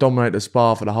absolutely dominate the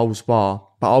spar for the whole spar,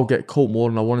 but I'll get caught more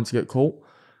than I wanted to get caught.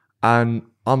 And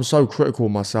I'm so critical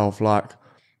of myself. Like,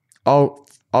 I'll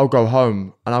go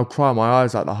home and I'll cry my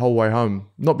eyes out the whole way home.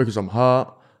 Not because I'm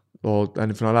hurt or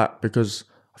anything like that, because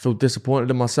I feel disappointed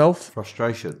in myself.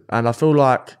 Frustration. And I feel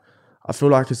like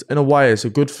it's, in a way, it's a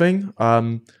good thing.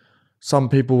 Some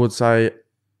people would say,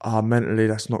 mentally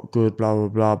that's not good, blah, blah,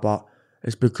 blah. But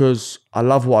it's because I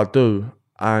love what I do.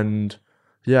 And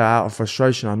out of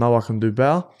frustration, I know I can do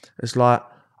better. It's like,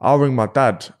 I'll ring my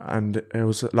dad, and it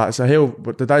was like, so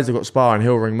the days I got sparring,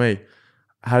 he'll ring me.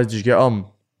 How did you get on?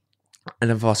 And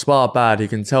if I spar bad, he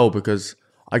can tell, because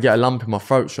I get a lump in my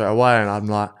throat straight away, and I'm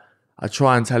like, I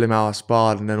try and tell him how I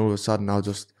sparred, and then all of a sudden I'll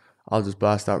just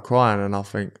burst out crying, and I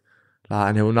think, like,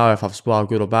 and he'll know if I've sparred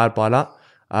good or bad by that.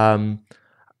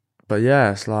 But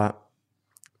it's like,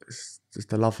 it's just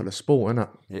the love for the sport, isn't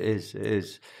it? It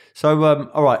is. So,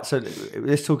 all right. So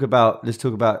let's talk about let's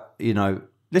talk about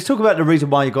the reason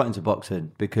why you got into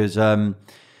boxing, because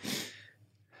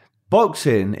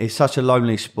boxing is such a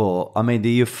lonely sport. I mean, the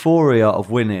euphoria of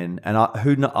winning, and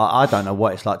I don't know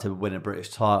what it's like to win a British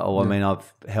title. I mean,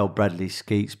 I've held Bradley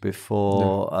Skeets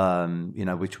before,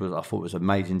 which I thought was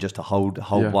amazing just to hold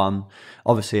one.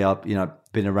 Obviously, I've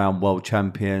been around world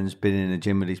champions, been in the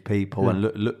gym with these people, and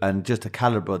look, and just the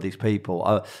caliber of these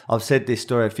people. I've said this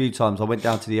story a few times. I went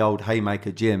down to the old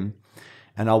Haymaker gym,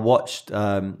 and I watched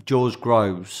George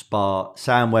Groves spar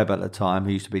Sam Webb at the time,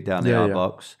 who used to be down the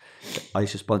box. I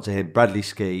used to sponsor him, Bradley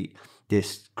Skeet,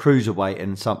 this cruiserweight,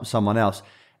 and someone else.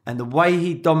 And the way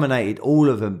he dominated all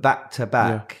of them back to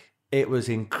back, it was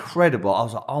incredible. I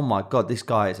was like, oh my God, this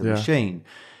guy is a machine.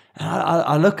 And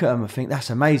I look at him and think, that's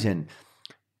amazing.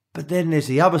 But then there's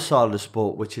the other side of the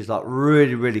sport, which is like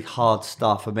really, really hard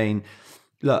stuff. I mean,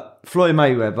 Look, Floyd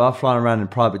Mayweather flying around in a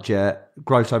private jet,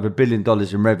 gross over $1 billion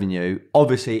in revenue.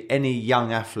 Obviously, any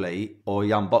young athlete or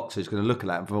young boxer is going to look at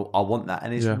that and feel, I want that.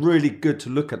 And it's Yeah, really good to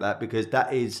look at that because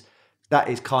that is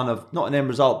kind of not an end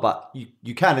result, but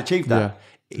you can achieve yeah, that.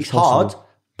 it's It's hard, possible.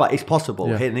 but it's possible.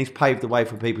 Yeah, And he's paved the way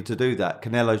for people to do that.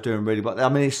 Canelo's doing really well. I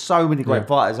mean, there's so many yeah, great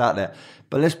fighters out there.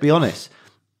 But let's be honest,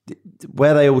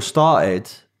 where they all started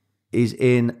is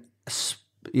in,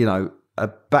 a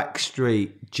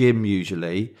backstreet gym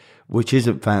usually, which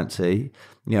isn't fancy.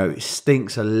 It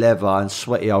stinks of leather and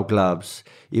sweaty old gloves.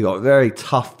 You got very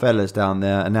tough fellas down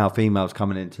there, and now females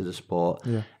coming into the sport.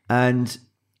 yeah, And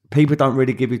people don't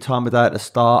really give you time of day at the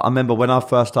start. I remember when I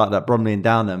first started at Bromley and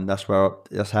Downham, that's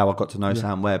how I got to know yeah,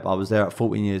 Sam Webb. I was there at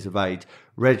 14 years of age.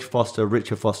 Richard Foster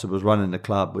was running the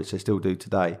club, which they still do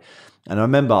today. And I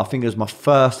remember, I think it was my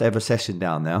first ever session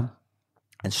down there.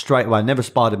 And straight away, I never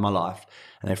sparred in my life.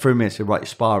 And they threw me and said, right, you're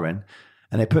sparring.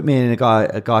 And they put me in a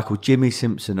guy called Jimmy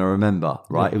Simpson, I remember,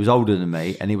 right? yeah, He was older than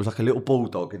me and he was like a little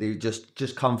bulldog and he would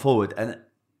just come forward and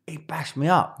he bashed me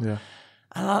up. yeah,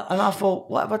 And I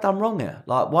thought, what have I done wrong here?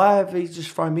 Like, why have he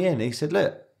just thrown me in? He said,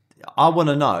 look, I want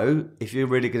to know if you're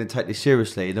really going to take this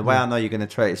seriously. And the way yeah, I know you're going to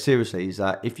take it seriously is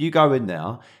that if you go in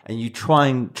there and you try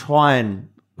and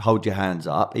hold your hands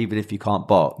up, even if you can't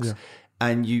box, yeah,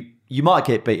 and you might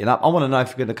get beaten up. I want to know if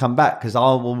you're going to come back because I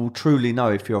will truly know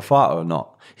if you're a fighter or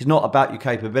not. It's not about your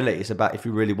capability. It's about if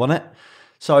you really want it.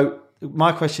 So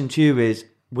my question to you is,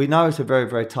 we know it's a very,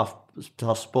 very tough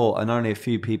sport and only a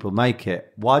few people make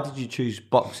it. Why did you choose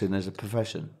boxing as a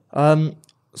profession?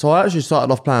 So I actually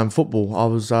started off playing football. I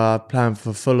was playing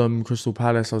for Fulham, Crystal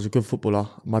Palace. I was a good footballer.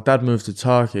 My dad moved to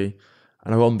Turkey,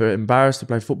 and I got a bit embarrassed to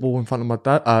play football in front of my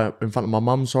dad, in front of my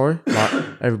mum. Sorry, like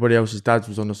everybody else's dads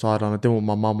was on the sideline. I didn't want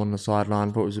my mum on the sideline.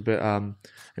 I thought it was a bit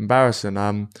embarrassing.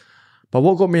 But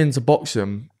what got me into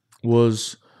boxing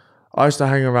was I used to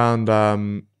hang around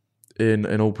in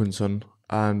Alpington,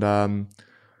 and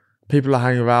people I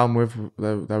hang around with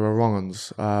they were wrong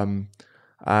uns,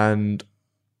 and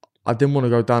I didn't want to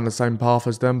go down the same path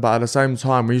as them, but at the same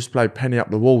time, we used to play penny up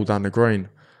the wall down the green,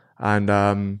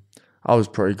 and I was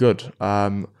pretty good.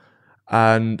 And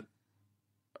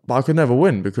but I could never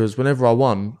win because whenever I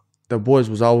won, the boys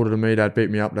was older than me. They'd beat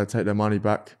me up. They'd take their money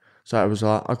back. So it was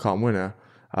like I can't win here.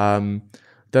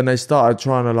 Then they started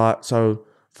trying to so.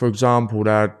 For example,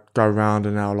 they'd go around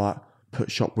and they'll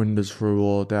put shop windows through,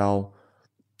 or they'll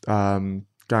go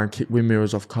and kick wind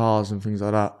mirrors off cars and things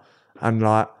like that, and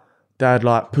they'd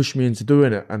push me into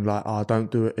doing it and oh, don't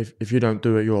do it. If you don't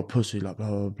do it, you're a pussy, blah,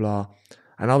 blah, blah.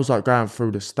 And I was going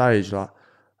through the stage, I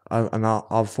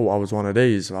thought I was one of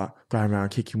these, going around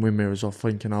kicking wind mirrors off,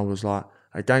 thinking I was a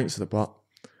gangster. But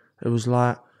it was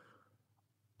I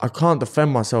can't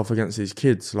defend myself against these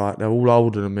kids. They're all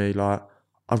older than me.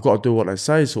 I've got to do what they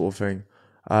say, sort of thing.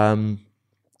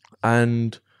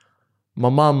 And my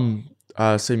mum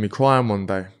seen me crying one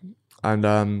day,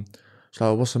 and she's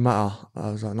like, what's the matter?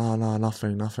 I was like, no,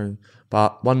 nothing.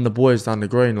 But one of the boys down the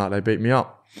green, they beat me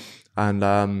up. And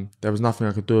there was nothing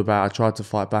I could do about it. I tried to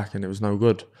fight back and it was no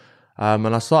good. And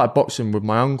I started boxing with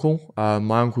my uncle.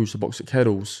 My uncle used to box at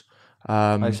Keddles.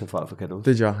 I used to fight for Keddles.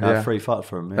 Did you? I had Yeah. a free fight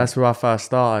for him. Yeah. That's where I first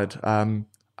started.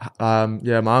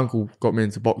 Yeah, my uncle got me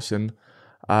into boxing.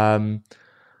 And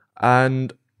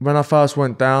when I first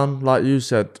went down, like you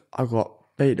said, I got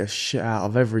beat the shit out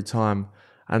of every time.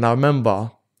 And I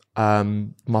remember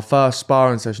my first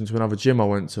sparring session to another gym I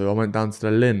went down to the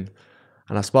Lynn,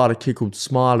 and I sparred a kid called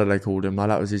Smiler, they called him,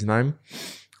 that was his name.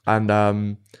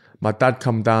 And my dad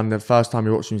come down the first time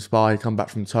he watched me spar. He come back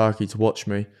from Turkey to watch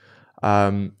me,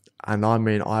 and I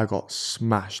mean, I got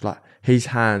smashed. His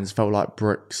hands felt like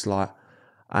bricks.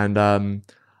 And I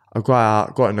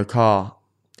got in the car,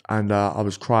 and I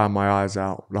was crying my eyes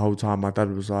out the whole time. My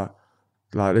dad was like,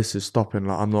 this is stopping.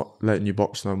 I'm not letting you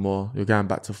box no more. You're going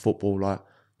back to football.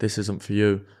 This isn't for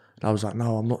you. And I was like,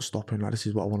 no, I'm not stopping. This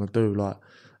is what I want to do.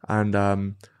 And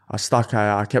I stuck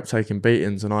at it. I kept taking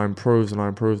beatings, and I improved. And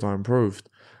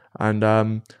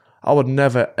I would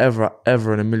never, ever,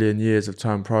 ever in a million years have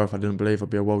turned pro if I didn't believe I'd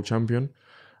be a world champion.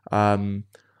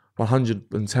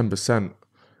 110%.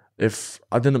 If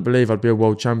I didn't believe I'd be a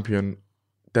world champion,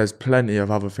 there's plenty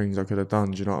of other things I could have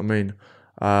done. Do you know what I mean?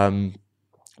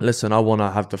 Listen, I want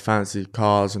to have the fancy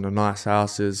cars and the nice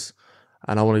houses,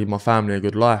 and I want to give my family a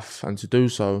good life. And to do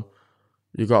so,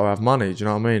 you got to have money. Do you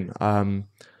know what I mean?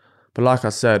 But like I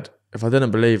said, if I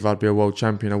didn't believe I'd be a world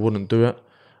champion, I wouldn't do it.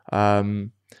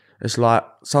 It's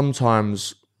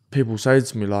sometimes people say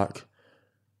to me what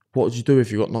would you do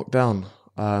if you got knocked down?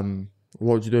 What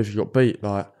would you do if you got beat?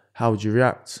 How would you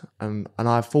react? And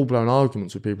I have full blown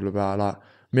arguments with people about it.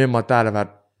 Me and my dad have had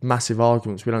massive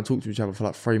arguments. We don't talk to each other for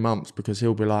like 3 months because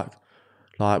he'll be like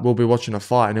we'll be watching a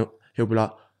fight and he'll be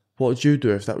like, what would you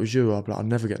do if that was you? I'll be like, I'd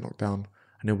never get knocked down.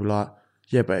 And he'll be like,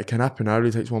 yeah, but it can happen. It only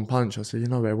takes one punch. I said, it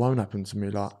won't happen to me.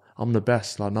 Like, I'm the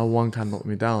best. Like, no one can knock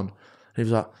me down. And he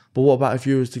was like, but what about if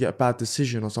you was to get a bad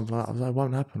decision or something like that? I was like, it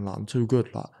won't happen. Like, I'm too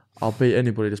good. Like, I'll beat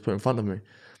anybody that's put in front of me.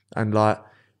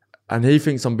 And he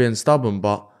thinks I'm being stubborn,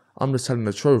 but I'm just telling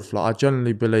the truth. Like, I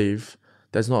genuinely believe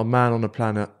there's not a man on the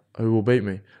planet who will beat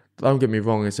me. Don't get me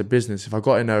wrong, it's a business. If I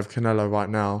got in there with Canelo right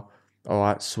now, all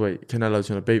right, sweet, Canelo's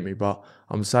going to beat me. But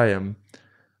I'm saying,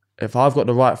 if I've got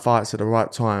the right fights at the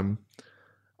right time,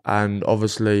 and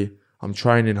obviously I'm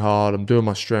training hard, I'm doing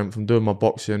my strength, I'm doing my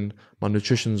boxing, my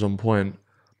nutrition's on point,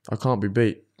 I can't be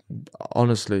beat.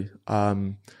 Honestly,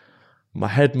 my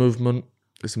head movement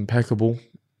is impeccable,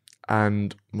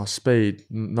 and my speed,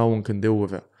 no one can deal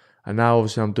with it. And now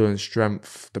obviously I'm doing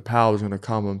strength, the power's going to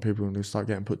come and people are going to start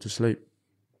getting put to sleep.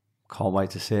 Can't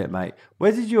wait to see it, mate.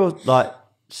 Where did your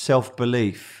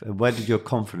self-belief and where did your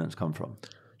confidence come from?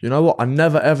 You know what? I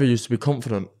never ever used to be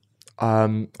confident.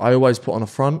 I always put on a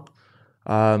front.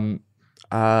 But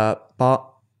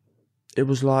it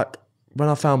was like when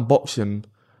I found boxing,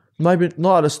 maybe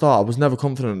not at the start, I was never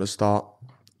confident at the start.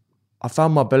 I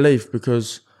found my belief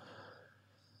because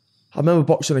I remember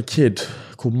boxing a kid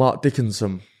called Mark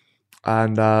Dickinson,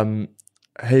 and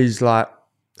he was the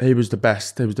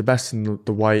best. He was the best in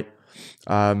the weight.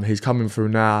 He's coming through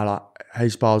now. Like, he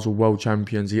spars all world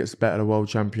champions. He gets better than world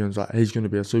champions. Like, he's going to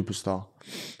be a superstar.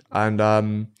 And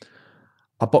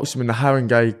I boxed him in the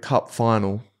Haringey Cup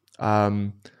final.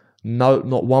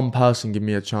 Not one person gave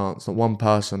me a chance. Not one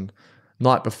person.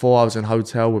 Night before, I was in a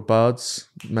hotel with birds,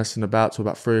 messing about till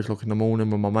about 3 o'clock in the morning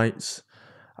with my mates.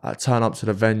 I turn up to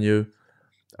the venue.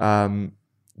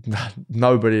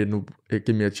 Nobody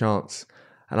gave me a chance.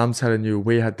 And I'm telling you,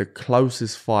 we had the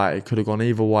closest fight. It could have gone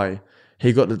either way.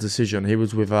 He got the decision. He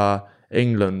was with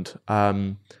England.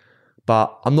 But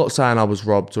I'm not saying I was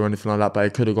robbed or anything like that, but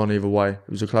it could have gone either way. It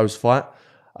was a close fight.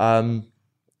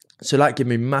 So that gave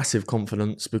me massive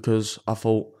confidence because I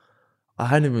thought, I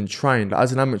hadn't even trained.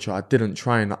 As an amateur, I didn't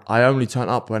train. I only turned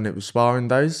up when it was sparring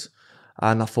days.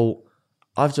 And I thought,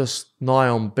 I've just nigh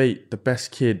on beat the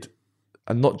best kid.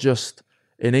 And not just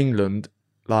in England,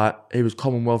 like, he was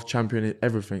Commonwealth champion in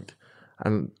everything.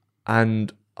 And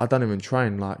I don't even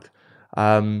train, like.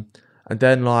 And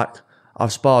then, like,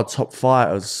 I've sparred top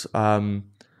fighters. And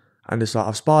it's like,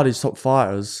 I've sparred these top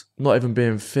fighters, not even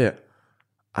being fit.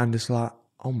 And it's like,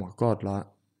 oh my God, like.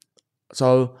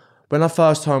 So when I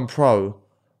first turned pro,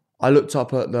 I looked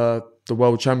up at the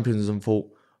world champions and thought,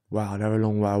 wow, they're a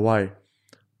long way away.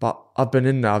 But I've been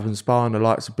in there, I've been sparring the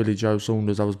likes of Billy Joe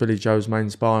Saunders. I was Billy Joe's main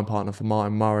sparring partner for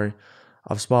Martin Murray.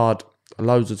 I've sparred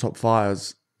loads of top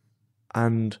fighters.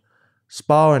 And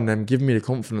sparring them give me the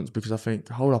confidence because I think,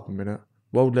 hold up a minute,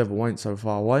 world level ain't so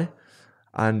far away.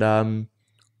 And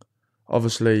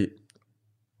obviously,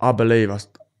 I believe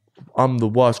I'm the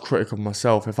worst critic of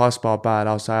myself. If I spar bad,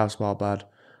 I'll say I spar bad.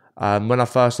 When I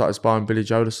first started sparring Billy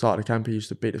Joe, the start of the camp, he used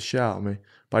to beat the shit out of me.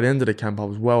 By the end of the camp, I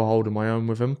was well holding my own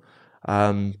with him.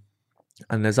 And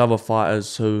there's other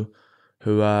fighters who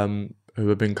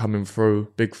have been coming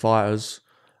through, big fighters,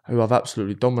 who I've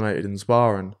absolutely dominated in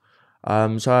sparring.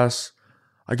 So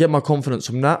I get my confidence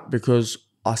from that because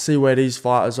I see where these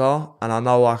fighters are and I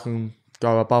know I can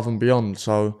go above and beyond.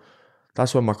 So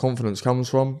that's where my confidence comes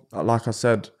from. Like I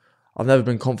said, I've never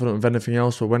been confident with anything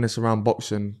else, but when it's around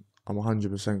boxing, I'm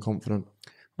 100% confident.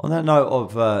 On that note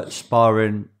of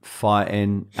sparring,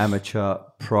 fighting, amateur,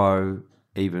 pro,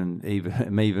 even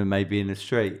maybe in the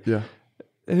street. Yeah.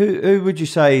 Who would you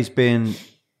say has been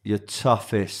your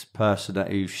toughest person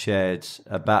that you've shared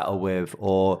a battle with,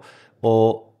 or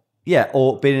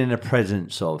been in the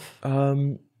presence of?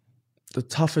 The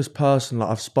toughest person that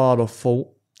I've sparred or fought.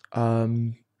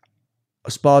 I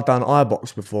sparred down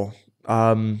iBox before.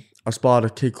 I sparred a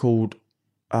kid called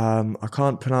I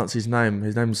can't pronounce his name.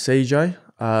 His name's CJ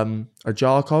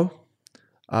Ajarko.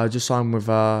 Just signed with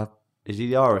Is he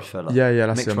the Irish fella? Yeah,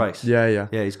 that's Mixed him. race. Yeah,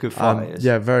 he's a good fighter.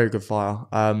 Yeah, very good fighter.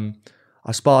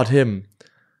 I sparred him,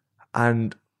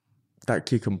 and that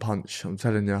kick and punch, I'm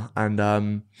telling you. And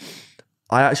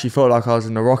I actually felt like I was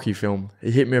in the Rocky film.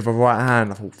 He hit me with a right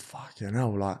hand. I thought, fucking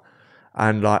hell, like,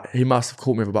 and like he must have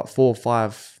caught me with about 4 or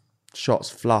 5 shots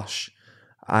flush,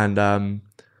 and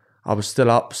I was still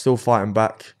up, still fighting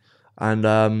back, and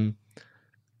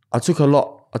I took a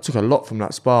lot from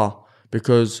that spar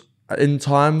because in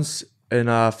times, in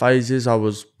phases, I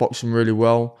was boxing really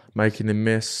well, making him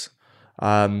miss.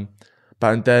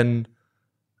 But then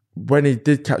when he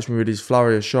did catch me with his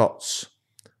flurry of shots,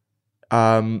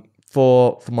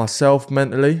 for myself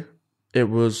mentally, it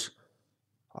was,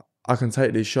 I can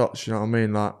take these shots, you know what I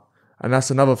mean? Like, and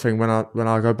that's another thing when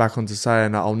I go back onto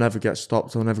saying that I'll never get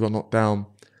stopped, I'll never get knocked down,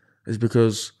 is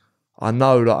because I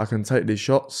know that I can take these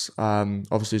shots.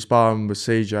 Obviously sparring with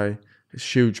CJ, he's a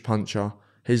huge puncher.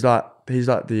 He's like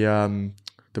the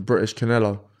British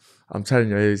Canelo. I'm telling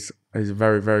you, he's a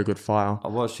very, very good fighter. I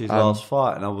watched his last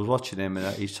fight and I was watching him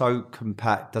and he's so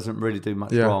compact, doesn't really do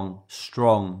much wrong.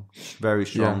 Strong, very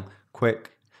strong,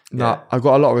 quick. No, I've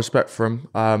got a lot of respect for him.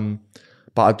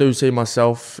 But I do see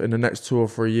myself in the next 2 or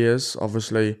 3 years.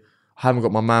 Obviously, I haven't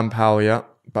got my manpower yet.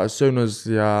 But as soon as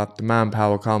the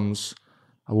manpower comes,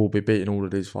 I will be beating all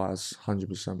of these fighters,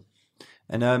 100%.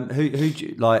 And who do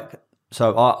you like?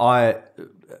 So I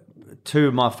two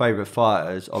of my favourite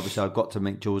fighters. Obviously, I've got to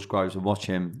meet George Groves and watch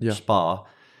him spar.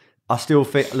 I still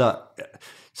think, look,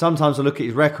 sometimes I look at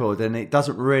his record and it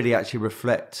doesn't really actually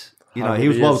reflect. You know, he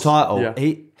was world title. Yeah.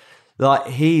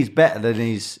 He's better than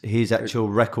his actual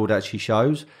record actually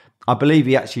shows. I believe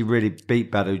he actually really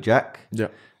beat Badu Jack. Yeah.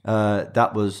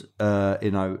 That was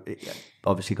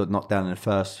obviously got knocked down in the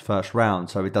first round,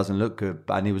 so it doesn't look good.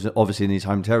 And he was obviously in his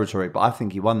home territory, but I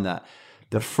think he won that.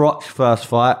 The Frotch first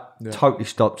fight totally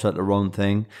stopped at the wrong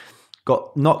thing.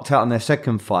 Got knocked out in their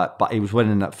second fight, but he was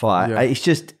winning that fight. Yeah. It's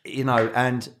just,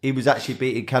 and he was actually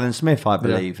beating Callum Smith, I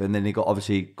believe, and then he got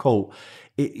obviously caught.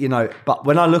 But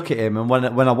when I look at him and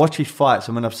when I watch his fights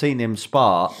and when I've seen him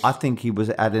spar, I think he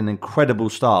had an incredible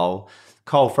style.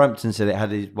 Carl Frampton said it had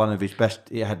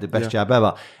the best jab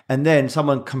ever. And then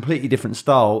someone completely different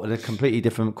style in a completely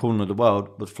different corner of the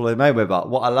world was Floyd Mayweather.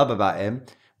 What I love about him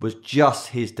was just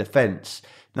his defense.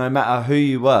 No matter who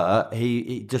you were,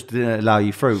 he just didn't allow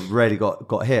you through. Rarely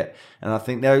got hit. And I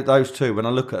think those two, when I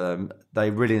look at them,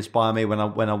 they really inspire me when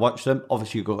I watch them.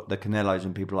 Obviously, you've got the Canelos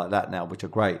and people like that now, which are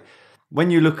great. When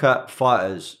you look at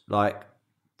fighters like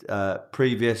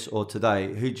previous or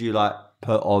today, who do you like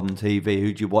put on TV?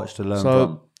 Who do you watch to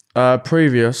learn from?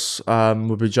 Previous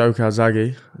would be Joe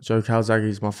Calzaghe. Joe Calzaghe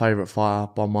is my favourite fighter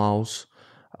by miles.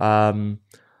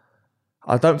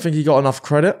 I don't think he got enough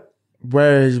credit.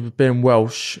 Where he's been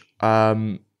Welsh,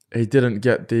 he didn't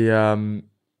get the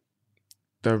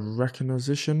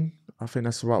recognition. I think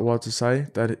that's the right word to say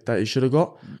that he should have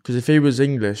got. Because if he was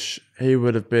English, he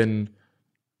would have been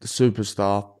the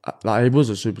superstar. Like, he was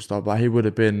a superstar, but he would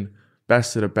have been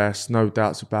best of the best, no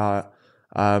doubts about it.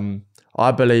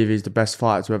 I believe he's the best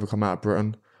fighter to ever come out of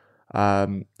Britain.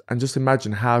 And just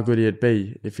imagine how good he'd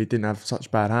be if he didn't have such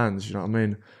bad hands, you know what I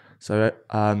mean? So,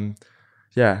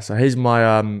 so he's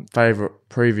my favourite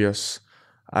previous.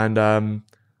 And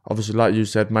obviously, like you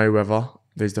said, Mayweather,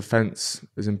 his defence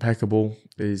is impeccable.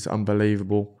 He's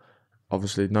unbelievable.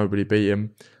 Obviously, nobody beat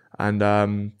him.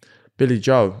 And Billy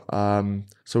Joe.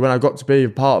 So when I got to be a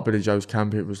part of Billy Joe's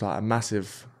camp, it was like a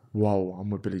massive, whoa, I'm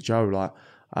with Billy Joe.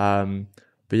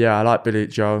 But yeah, I like Billy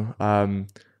Joe.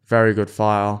 Very good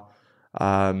fighter.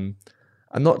 And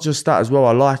not just that as well,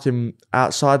 I like him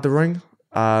outside the ring.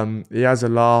 He has a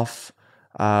laugh.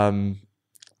 Some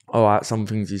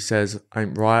things he says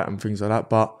ain't right and things like that.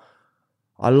 But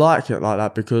I like it like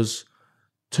that because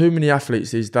too many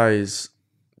athletes these days,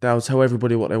 they'll tell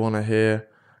everybody what they want to hear.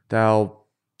 They'll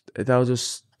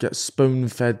just get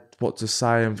spoon-fed what to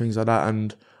say and things like that.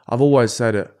 And I've always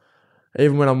said it.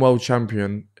 Even when I'm world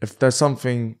champion, if there's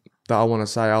something that I want to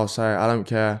say, I'll say it. I don't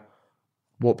care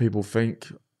what people think.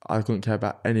 I couldn't care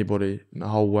about anybody in the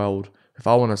whole world. If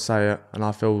I want to say it and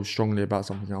I feel strongly about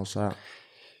something, I'll say it.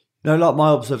 No, like my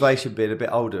observation being a bit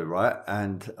older, right?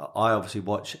 And I obviously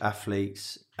watch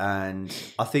athletes, and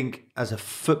I think as a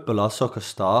footballer, soccer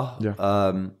star,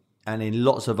 and in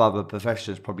lots of other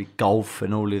professions, probably golf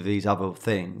and all of these other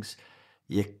things,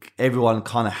 everyone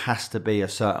kind of has to be a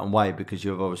certain way because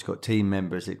you've obviously got team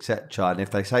members, etc. And if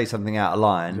they say something out of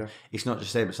line, it's not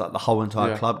just them, it's like the whole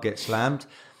entire club gets slammed.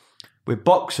 With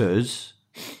boxers,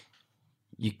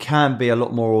 you can be a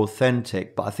lot more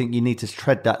authentic, but I think you need to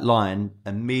tread that line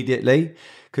immediately.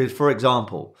 Because, for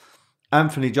example,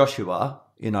 Anthony Joshua,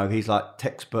 he's like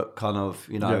textbook kind of,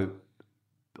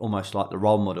 almost like the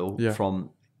role model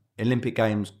from Olympic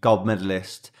Games gold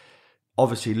medalist.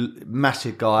 Obviously,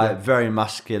 massive guy, very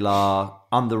muscular.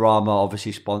 Under Armour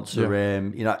obviously sponsor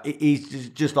him. He's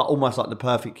just like almost like the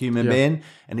perfect human being,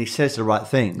 and he says the right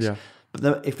things. Yeah.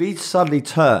 But if he suddenly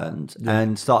turned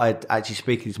and started actually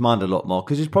speaking his mind a lot more,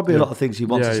 because there's probably a lot of things he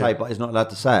wants to say, but he's not allowed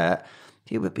to say it,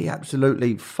 he would be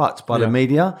absolutely fucked by the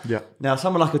media. Yeah. Now,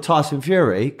 someone like a Tyson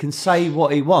Fury can say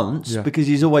what he wants because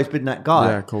he's always been that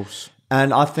guy. Yeah, of course.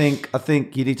 And I think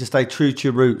you need to stay true to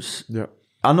your roots. Yeah.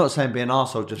 I'm not saying be an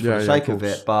arsehole just for the sake of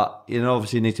it, but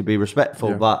obviously you need to be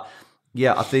respectful. Yeah. But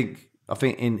I think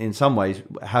in some ways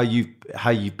how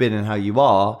you've been and how you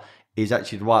are is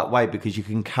actually the right way, because you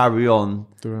can carry on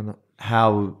doing it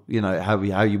how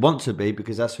you want to be,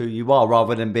 because that's who you are,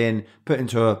 rather than being put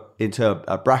into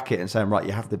a bracket and saying, right,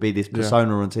 you have to be this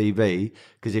persona on TV,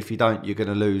 because if you don't, you're going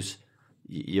to lose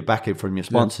your backing from your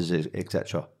sponsors,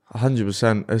 etc.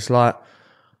 100%. It's like,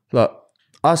 look,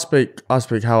 I speak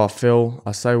how I feel.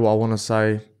 I say what I want to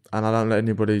say, and I don't let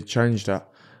anybody change that.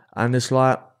 And it's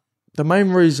like, the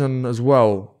main reason as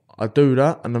well I do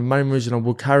that, and the main reason I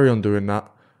will carry on doing that,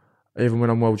 even when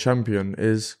I'm world champion,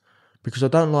 is because I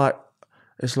don't like.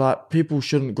 It's like, people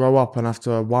shouldn't grow up and have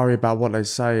to worry about what they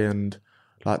say, and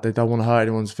like, they don't want to hurt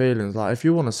anyone's feelings. Like, if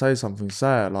you want to say something,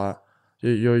 say it. Like,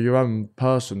 you're your own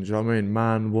person. Do you know what I mean?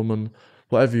 Man, woman,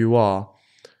 whatever you are,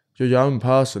 you're your own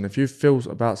person. If you feel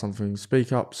about something,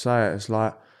 speak up, say it. It's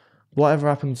like, whatever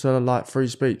happened to like free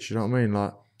speech? You know what I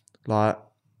mean? Like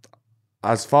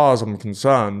as far as I'm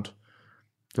concerned,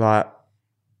 like,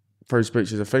 free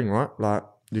speech is a thing, right? Like,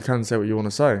 you can say what you want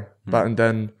to say, but and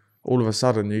then all of a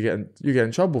sudden you get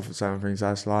in trouble for saying things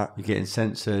that's like, you're getting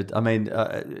censored. I mean,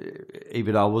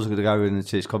 even though I wasn't going to go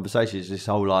into this conversation, it's this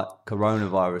whole like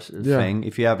coronavirus thing.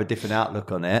 If you have a different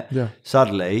outlook on it,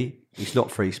 suddenly it's not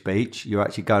free speech. You're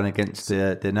actually going against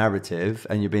the narrative,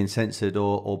 and you're being censored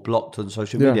or blocked on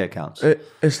social media accounts.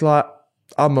 It's like,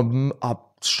 I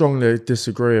strongly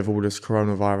disagree with all this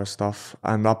coronavirus stuff,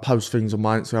 and I post things on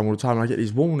my Instagram all the time, and I get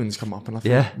these warnings come up, and I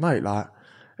think, mate, like,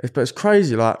 it's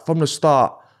crazy. Like, from the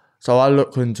start. So I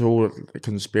look into all of the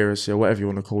conspiracy, or whatever you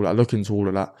want to call it. I look into all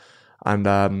of that.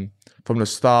 And from the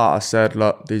start, I said,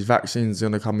 look, these vaccines are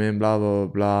going to come in, blah, blah, blah,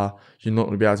 blah. You're not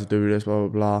going to be able to do this, blah, blah,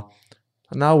 blah.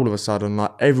 And now all of a sudden, like,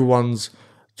 everyone's...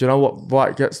 Do you know what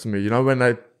right gets to me? You know, when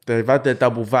they've had their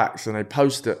double vax and they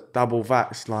post it, double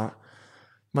vax, like,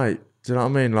 mate, do you know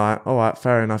what I mean? Like, all right,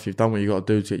 fair enough, you've done what you got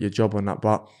to do to get your job on that.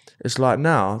 But it's like,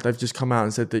 now they've just come out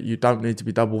and said that you don't need to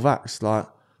be double vaxxed. Like,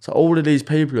 so all of these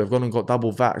people who have gone and got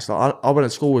double vaxxed, like, I went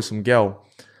to school with some girl,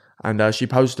 and she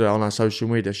posted it on her social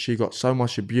media. She got so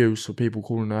much abuse for people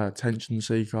calling her attention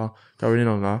seeker, going in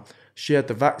on her. She had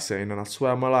the vaccine, and I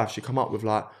swear on my life, she come up with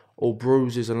like all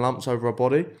bruises and lumps over her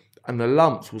body, and the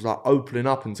lumps was like opening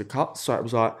up into cuts. So it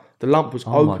was like the lump was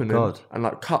opening, and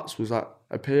like cuts was like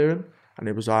appearing, and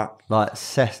it was like like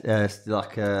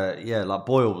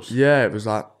boils. Yeah, it was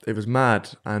like, it was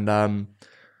mad, and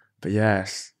but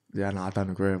yes. Yeah, no, I don't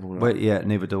agree with all that. Well, yeah,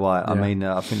 neither do I. I mean,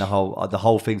 I think the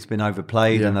whole thing's been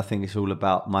overplayed, and I think it's all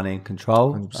about money and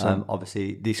control.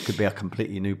 Obviously, this could be a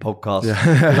completely new podcast.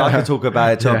 I could talk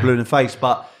about it till I'm blue in the face.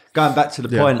 But going back to the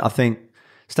point, I think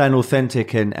staying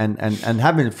authentic and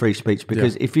having free speech,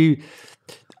 because if you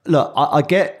look, I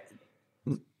get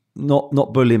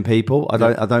not bullying people.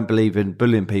 I don't believe in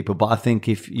bullying people, but I think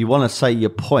if you want to say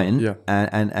your point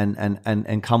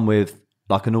and come with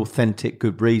like an authentic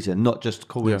good reason, not just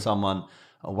calling someone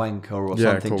a wanker or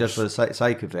something just for the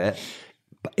sake of it.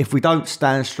 But if we don't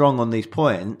stand strong on these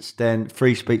points, then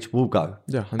free speech will go.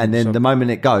 Yeah, 100%. And then the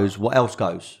moment it goes, what else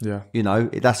goes? Yeah, you know,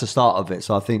 that's the start of it.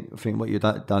 So I think what you've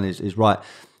done is right.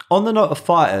 On the note of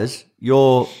fighters,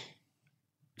 your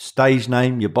stage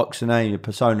name, your boxer name, your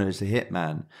persona is the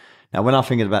Hitman. Now, when I'm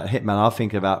thinking about Hitman, I'm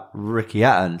thinking about Ricky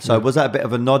Hatton. So was that a bit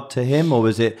of a nod to him, or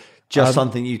was it just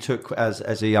something you took as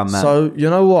a young man? So, you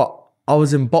know what? I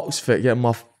was in Box Fit getting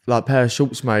my pair of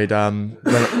shorts made when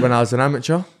I was an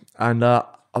amateur. And I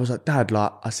was like, Dad,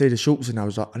 like, I see the shorts, and I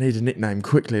was like, I need a nickname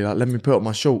quickly. Like, let me put up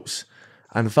my shorts.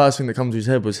 And the first thing that comes to his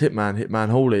head was Hitman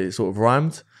Hawley. It sort of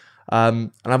rhymed.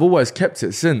 And I've always kept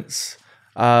it since.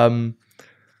 So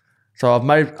I've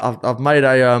made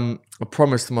a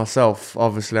promise to myself.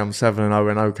 Obviously, I'm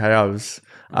 7-0 in OKOs.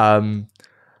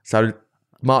 So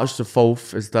March the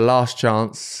 4th is the last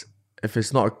chance. If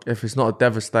it's not a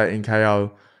devastating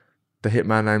KO, the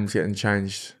Hitman name's getting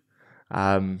changed.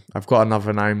 I've got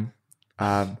another name,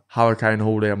 Hurricane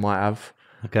Hawley. I might have,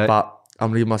 but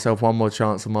I'm leaving myself one more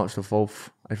chance on March the 4th.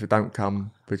 If it don't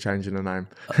come, we're changing the name.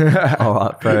 All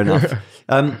right, fair enough.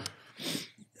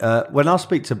 When I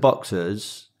speak to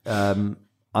boxers, some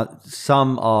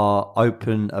are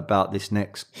open about this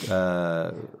next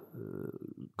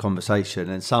conversation,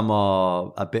 and some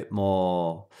are a bit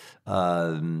more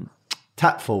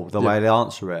tactful the way they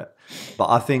answer it. But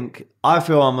I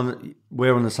feel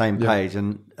we're on the same page,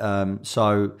 and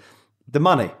so the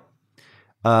money.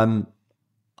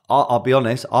 I'll be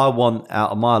honest. I want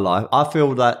out of my life. I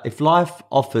feel that if life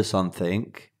offers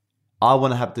something, I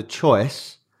want to have the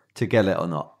choice to get it or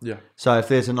not. Yeah. So if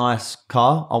there's a nice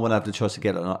car, I want to have the choice to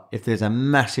get it or not. If there's a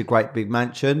massive, great big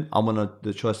mansion, I want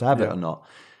the choice to have it or not.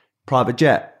 Private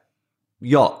jet,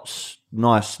 yachts,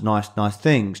 nice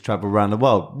things, travel around the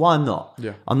world. Why not?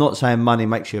 Yeah. I'm not saying money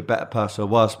makes you a better person or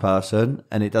worse person,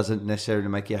 and it doesn't necessarily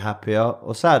make you happier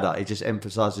or sadder. It just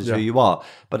emphasizes who you are.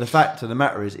 But the fact of the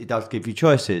matter is, it does give you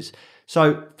choices.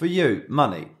 So for you,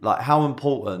 money, like how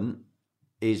important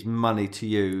is money to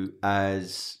you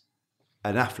as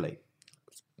an athlete?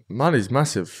 Money's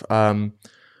massive.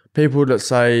 People that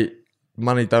say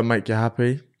money don't make you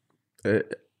happy,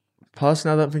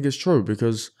 personally, I don't think it's true,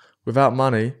 because without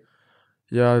money,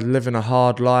 you're living a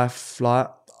hard life. Like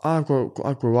I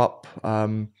grew up,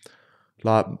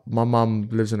 like my mum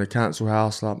lives in a council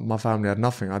house. Like my family had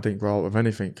nothing. I didn't grow up with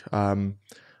anything. I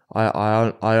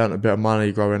earned a bit of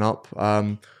money growing up.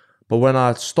 But when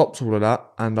I stopped all of that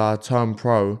and I turned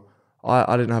pro,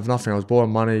 I didn't have nothing. I was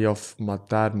borrowing money off my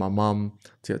dad, my mum,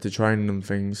 to get to training and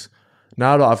things.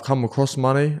 Now that I've come across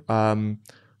money,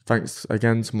 thanks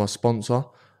again to my sponsor,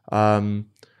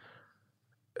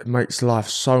 it makes life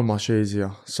so much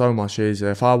easier. So much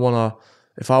easier. If I wanna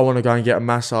go and get a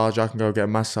massage, I can go get a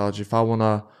massage. If I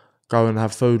wanna go and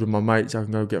have food with my mates, I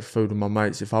can go get food with my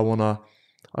mates. If I wanna,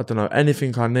 I don't know,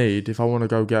 anything I need, if I wanna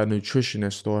go get a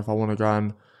nutritionist, or if I wanna go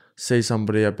and see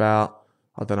somebody about,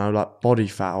 I don't know, like body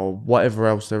fat or whatever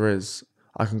else there is,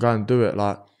 I can go and do it.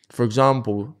 Like, for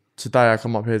example, today I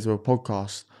come up here to a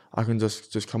podcast, I can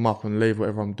just come up and leave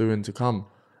whatever I'm doing to come.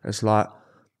 It's like,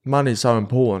 money's so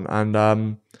important. And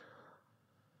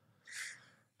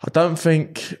I don't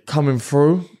think coming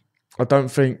through, I don't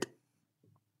think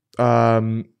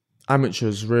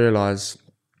amateurs realise,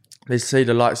 they see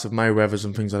the likes of Mayweather's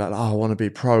and things like that, oh, I want to be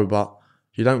pro, but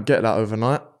you don't get that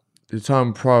overnight. You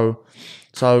turn pro.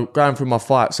 So going through my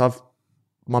fights,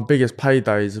 my biggest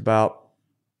payday is about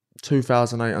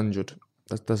 2,800.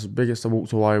 That's the biggest I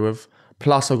walked away with.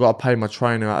 Plus I've got to pay my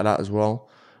trainer out of that as well.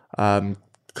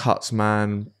 Cuts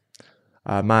man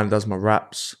does my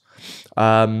wraps.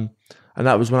 And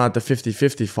that was when I had the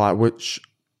 50-50 fight, which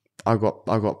I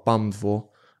got bummed for.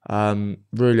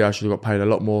 Really, I should have got paid a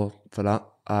lot more for that.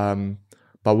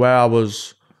 But where I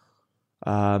was,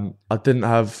 I didn't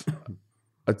have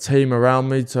a team around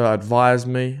me to advise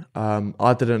me.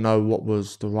 I didn't know what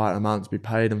was the right amount to be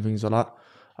paid and things like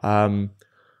that.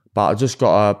 But I just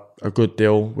got a good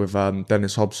deal with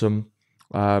Dennis Hobson.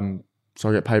 So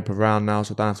I get paid per round now,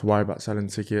 so I don't have to worry about selling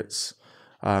tickets.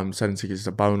 Selling tickets is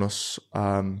a bonus.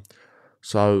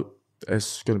 So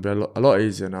it's going to be a lot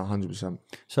easier now, 100%.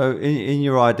 So in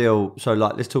your ideal, so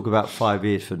like let's talk about 5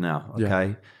 years from now, okay?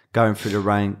 Yeah. Going through the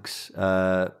ranks,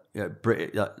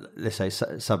 let's say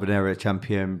Southern Area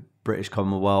champion, British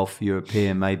Commonwealth,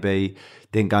 European maybe,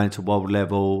 then going to world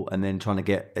level and then trying to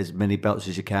get as many belts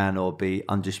as you can or be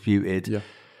undisputed. Yeah.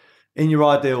 In your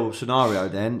ideal scenario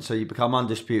then, so you become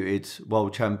undisputed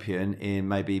world champion in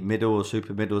maybe middle or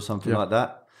super middle or something like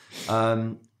that.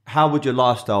 How would you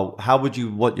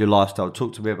want your lifestyle?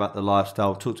 Talk to me about the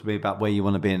lifestyle. Talk to me about where you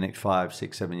want to be in the next 5,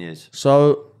 6, 7 years.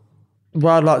 So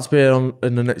where I'd like to be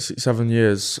in the next 6, 7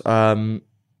 years,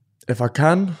 if I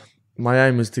can, my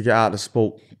aim is to get out of the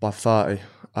sport by 30.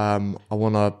 I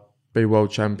want to be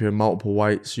world champion, multiple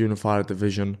weights, unified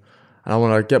division. And I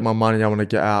want to get my money, I want to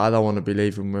get out. I don't want to be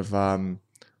leaving with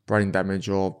brain damage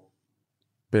or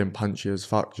being punchy as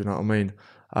fuck, do you know what I mean?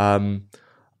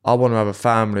 I want to have a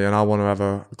family and I want to have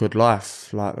a good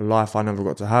life, like a life I never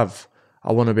got to have.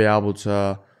 I want to be able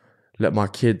to let my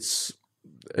kids,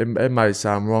 it may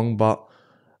sound wrong, but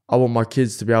I want my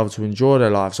kids to be able to enjoy their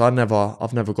lives. I've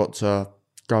never got to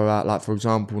go out, like for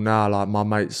example now, like my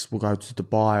mates will go to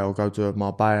Dubai or go to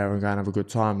Marbella and go and have a good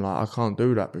time. Like I can't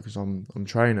do that because I'm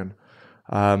training.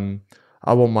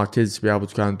 I want my kids to be able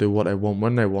to go and do what they want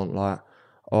when they want. Like,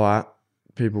 all right,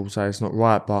 people say it's not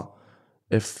right, but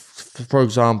if, for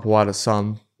example, I had a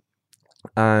son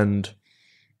and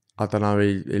I don't know,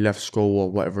 he left school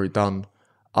or whatever he done,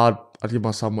 I'd give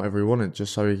my son whatever he wanted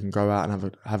just so he can go out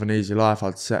and have an easy life.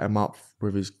 I'd set him up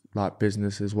with his like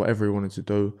businesses, whatever he wanted to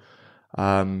do.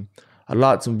 I'd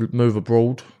like to move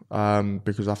abroad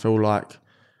because I feel like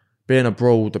being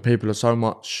abroad, the people are so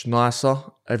much nicer.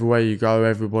 Everywhere you go,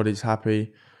 everybody's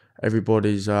happy.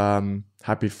 Everybody's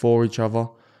happy for each other.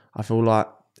 I feel like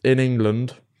in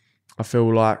England, I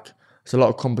feel like there's a lot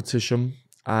of competition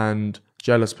and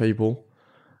jealous people.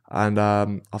 And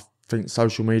I think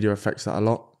social media affects that a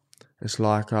lot. It's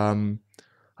like a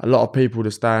lot of people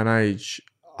this day and age,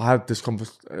 I had this,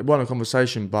 it wasn't a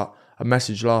conversation, but a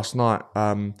message last night.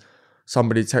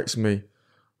 Somebody texted me,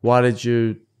 why did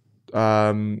you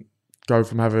go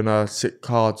from having a sick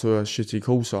car to a shitty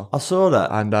Corsa? I saw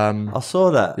that. And I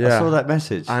saw that. Yeah. I saw that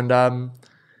message. And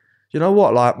you know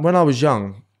what? Like when I was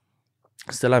young,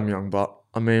 I still am young, but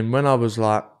I mean, when I was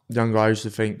like younger, I used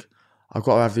to think, I've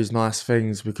got to have these nice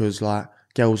things because like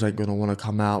girls ain't gonna want to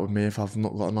come out with me if I've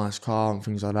not got a nice car and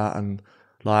things like that. And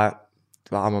like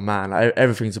I'm a man. Like,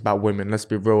 everything's about women. Let's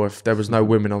be real. If there was no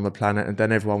women on the planet, and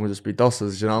then everyone would just be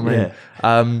dossers. You know what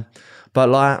I mean? But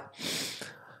like,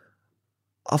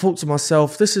 I thought to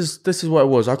myself, this is what it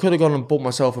was. I could have gone and bought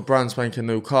myself a brand spanking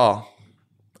new car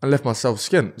and left myself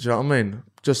skint. Do you know what I mean?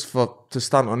 Just to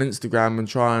stunt on Instagram and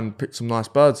try and pick some nice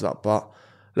birds up. But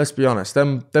let's be honest,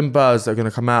 them birds that are going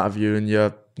to come out of you in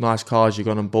your nice cars you're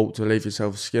gone and bought to leave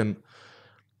yourself skint,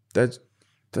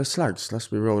 they're slags. Let's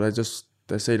be real.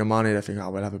 They see the money, they think, oh,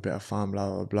 we'll have a bit of fun, blah,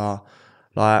 blah, blah.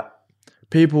 Like,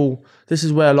 people, this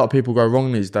is where a lot of people go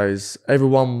wrong these days.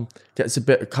 Everyone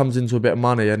comes into a bit of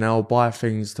money and they'll buy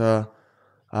things to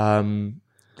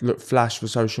look flash for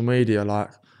social media. Like,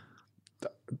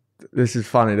 this is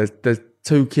funny. There's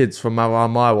 2 kids from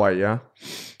around my way, yeah?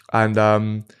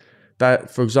 And that,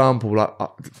 for example, like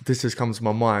this has come to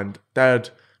my mind. They'd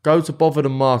go to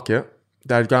Botherden Market,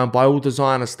 they'd go and buy all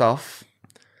designer stuff,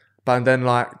 but then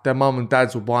like their mum and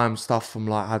dads will buy them stuff from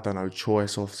like, I don't know,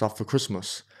 Choice or stuff for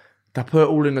Christmas. They put it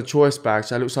all in a Choice bag,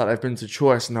 so it looks like they've been to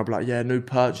Choice, and they'll be like, yeah, new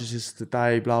purchases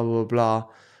today, blah, blah, blah.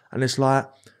 And it's like,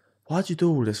 why'd you do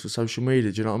all this for social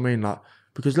media? Do you know what I mean? Like,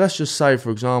 because let's just say,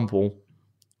 for example,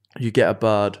 you get a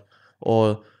bird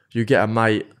or you get a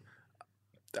mate.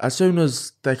 As soon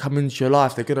as they come into your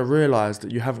life, they're going to realise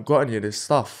that you haven't got any of this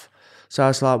stuff. So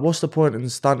it's like, what's the point in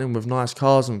stunting with nice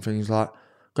cars and things? Like,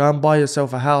 go and buy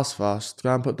yourself a house first.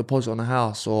 Go and put a deposit on a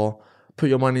house, or put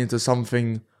your money into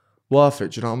something worth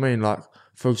it. Do you know what I mean? Like,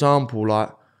 for example, like,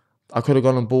 I could have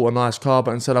gone and bought a nice car,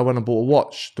 but instead I went and bought a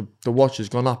watch. The watch has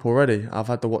gone up already. I've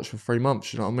had the watch for 3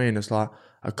 months. You know what I mean? It's like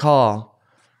a car,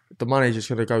 the money's just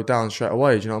going to go down straight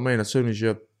away. Do you know what I mean? As soon as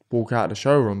you walk out of the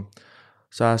showroom.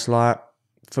 So it's like,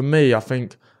 for me, I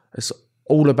think it's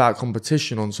all about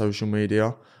competition on social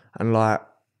media. And like,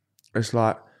 it's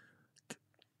like,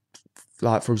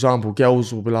 for example,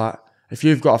 girls will be like, if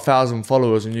you've got 1,000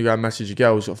 followers and you go and message a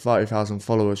girl who's got 30,000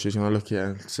 followers, she's going to look at it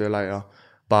and see you later.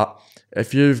 But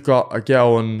if you've got a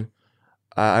girl and,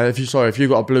 if you've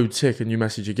got a blue tick and you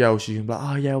message a girl, she's going to be like,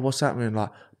 oh yeah, what's happening?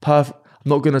 Like, perfect. I'm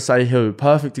not going to say who.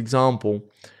 Perfect example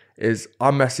is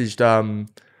I messaged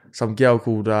some girl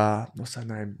called, what's her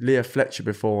name? Leah Fletcher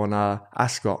before on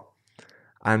Ascot.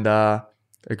 And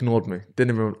ignored me.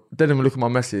 Didn't even look at my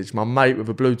message. My mate with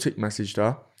a blue tick messaged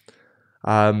her.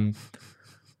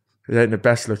 He ain't the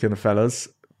best looking of fellas.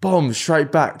 Boom,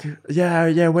 straight back.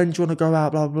 Yeah, when do you want to go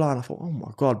out? Blah, blah, blah. And I thought, oh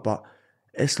my God, but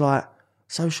it's like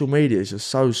social media is just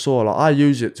so sore. Like, I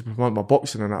use it to promote my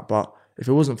boxing and that, but if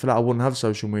it wasn't for that, I wouldn't have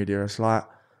social media. It's like,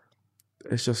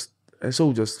 it's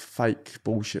all just fake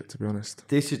bullshit, to be honest.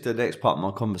 This is the next part of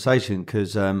my conversation,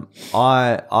 because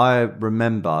I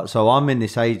remember, so I'm in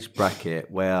this age bracket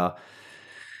where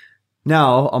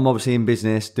now I'm obviously in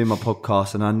business, doing my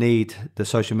podcast, and I need the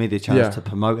social media channels to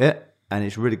promote it, and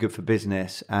it's really good for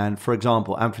business. And for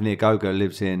example, Anthony Agogo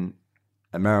lives in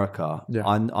America. Yeah.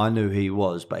 I knew who he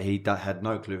was, but he had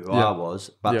no clue who I was.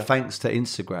 But thanks to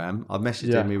Instagram, I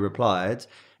messaged him, he replied,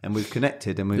 and we've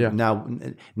connected, and we've now,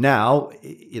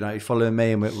 you know, he's following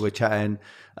me, and we're chatting.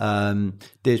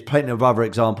 There's plenty of other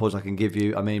examples I can give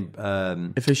you. I mean,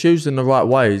 if it's used in the right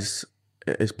ways,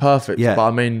 it's perfect. Yeah. But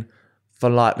I mean, for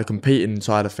like the competing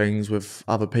side of things with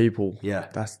other people,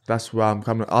 that's where I'm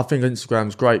coming. I think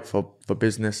Instagram's great for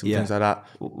business and things like that.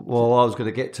 Well, what I was going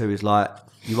to get to is like,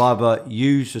 you either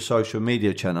use the social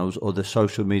media channels or the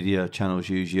social media channels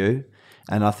use you.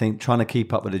 And I think trying to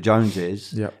keep up with the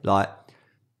Joneses, like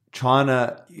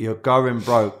you're going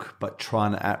broke, but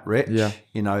trying to act rich,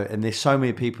 you know, and there's so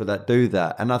many people that do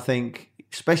that. And I think,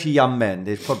 especially young men,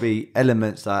 there's probably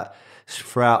elements that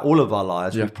throughout all of our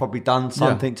lives, we've probably done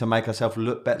something to make ourselves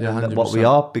look better than what we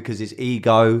are, because it's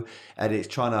ego and it's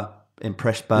trying to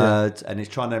impress birds and it's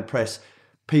trying to impress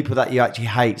people that you actually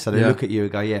hate. So they look at you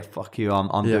and go, yeah, fuck you,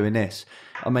 I'm doing this.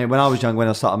 I mean, when I was young, when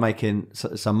I started making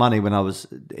some money, when I was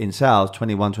in sales,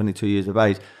 21, 22 years of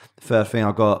age, the first thing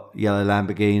I got, yellow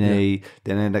Lamborghini,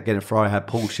 then I ended up getting Ferrari, had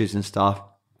Porsches and stuff.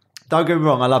 Don't get me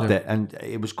wrong, I loved it. And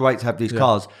it was great to have these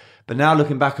cars. But now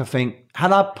looking back, I think,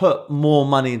 had I put more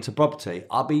money into property,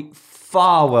 I'd be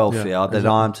far wealthier than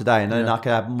I am today. And then I could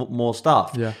have more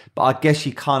stuff. Yeah. But I guess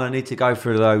you kind of need to go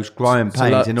through those growing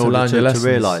pains in order to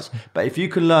realise. But if you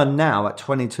can learn now at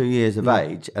 22 years of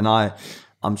age, and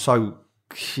I'm so,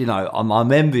 you know,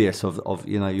 I'm envious of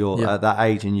you know, you're at that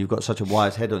age and you've got such a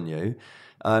wise head on you.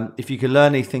 If you can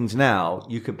learn these things now,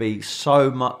 you could be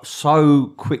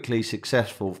so quickly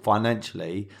successful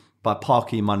financially by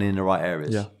parking your money in the right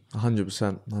areas. Yeah.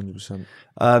 100%,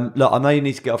 100%. Look, I know you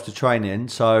need to get off to training,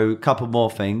 so a couple more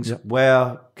things. Yep.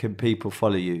 Where can people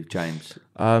follow you, James?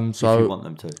 So if you want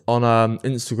them to. On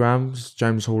Instagram, it's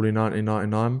James Hawley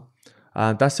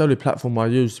 1999. That's the only platform I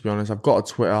use, to be honest. I've got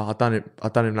a Twitter. I don't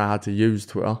even know how to use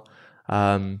Twitter.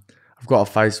 I've got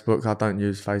a Facebook. I don't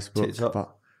use Facebook. TikTok?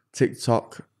 But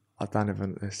TikTok, I don't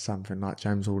even. It's something like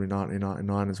James Hawley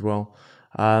 1999 as well.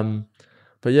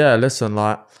 But yeah, listen,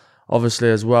 like obviously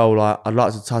as well, like I'd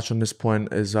like to touch on this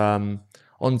point is on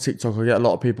TikTok I get a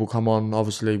lot of people come on,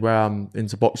 obviously where I'm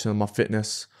into boxing and my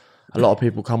fitness. A lot of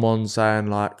people come on saying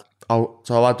like,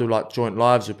 so I do like joint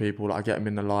lives with people, like I get them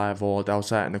in the live or they'll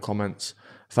say it in the comments.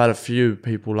 I've had a few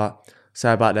people like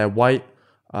say about their weight,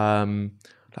 like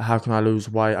how can I lose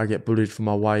weight? I get bullied for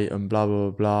my weight and blah,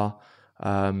 blah, blah,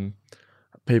 blah.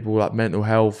 People like mental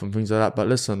health and things like that. But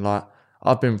listen, like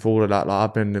I've been through all of that. Like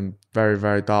I've been in very,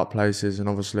 very dark places, and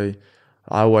obviously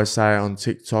I always say on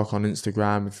TikTok, on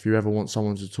Instagram, if you ever want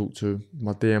someone to talk to,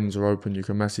 my DMs are open. You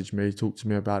can message me, talk to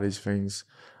me about these things.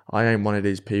 I ain't one of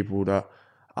these people that,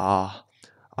 I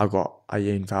got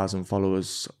 18,000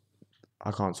 followers,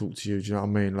 I can't talk to you, do you know what I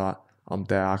mean? Like, I'm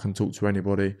there, I can talk to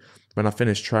anybody. When I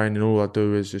finish training, all I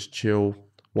do is just chill,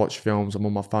 watch films, I'm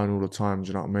on my phone all the time, do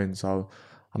you know what I mean? So,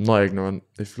 I'm not ignorant.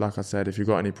 If, like I said, if you've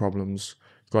got any problems,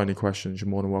 got any questions, you're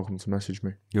more than welcome to message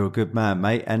me. You're a good man,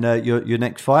 mate. And your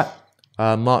next fight?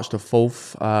 March the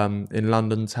 4th, in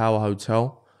London Tower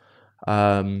Hotel.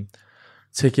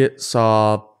 Tickets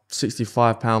are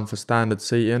 £65 for standard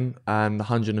seating and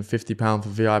 £150 for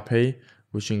VIP,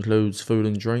 which includes food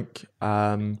and drink.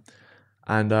 And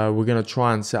we're going to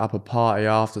try and set up a party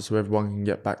after so everyone can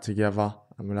get back together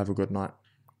and we'll have a good night.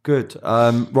 Good.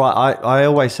 Right, I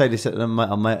always say this at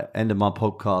the end of my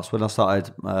podcast. When I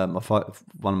started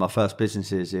one of my first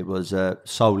businesses, it was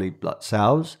solely like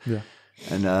sales. Yeah.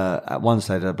 And at one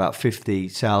stage, there were about 50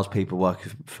 salespeople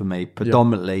working for me,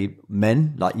 predominantly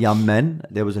men, like young men.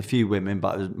 There was a few women,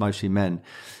 but it was mostly men.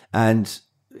 And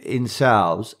in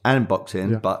sales and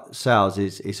boxing, but sales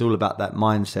it's all about that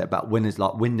mindset, about winners,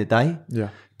 like win the day. Yeah.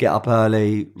 Get up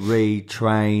early, read,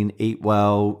 train, eat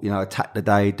well, attack the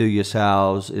day, do your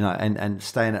sales, and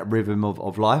stay in that rhythm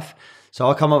of life. So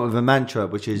I come up with a mantra,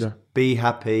 which is be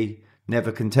happy,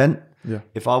 never content. Yeah.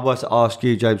 If I were to ask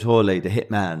you, James Hawley, the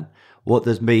hitman, what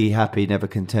does be happy, never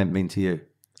content mean to you?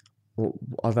 Well,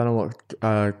 I don't know what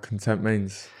content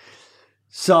means.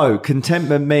 So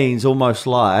contentment means almost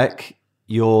like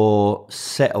you're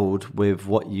settled with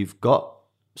what you've got.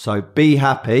 So be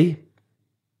happy,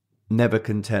 never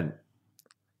content.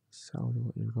 Settled with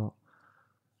what you've got.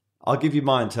 I'll give you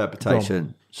my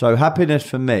interpretation. So happiness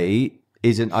for me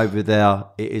isn't over there.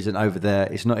 It isn't over there.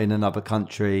 It's not in another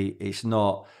country. It's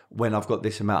not when I've got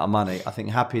this amount of money. I think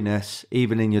happiness,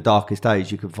 even in your darkest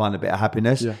days, you can find a bit of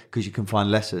happiness because you can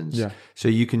find lessons. Yeah. So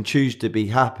you can choose to be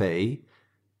happy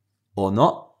or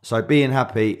not. So being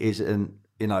happy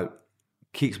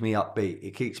keeps me upbeat.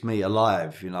 It keeps me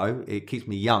alive, it keeps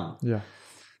me young. Yeah.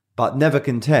 But never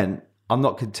content. I'm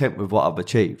not content with what I've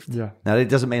achieved. Yeah. Now, it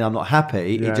doesn't mean I'm not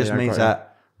happy. It just means that,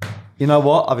 you know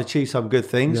what, I've achieved some good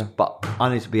things, but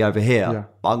I need to be over here. Yeah.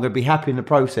 But I'm going to be happy in the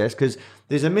process, because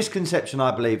there's a misconception,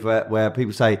 I believe, where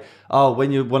people say, oh,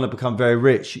 when you want to become very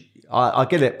rich, I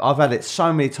get it. I've had it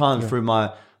so many times through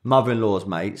my mother-in-law's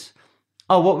mates.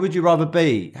 Oh, what would you rather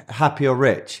be, happy or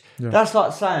rich? Yeah. That's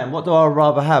like saying, what do I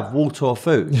rather have, water or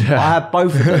food? Yeah. I have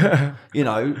both of them.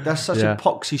 That's such a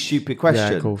poxy, stupid question.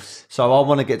 Yeah, of course. So I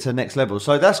want to get to the next level.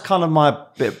 So that's kind of my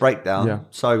bit of breakdown. Yeah.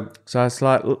 So it's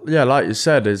like, like you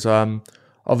said, is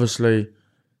obviously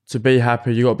to be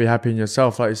happy, you got to be happy in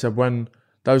yourself. Like you said, when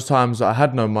those times that I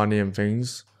had no money and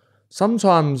things,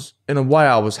 sometimes in a way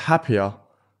I was happier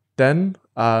then.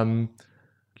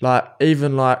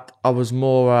 I was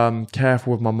more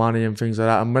careful with my money and things like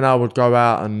that. And when I would go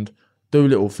out and do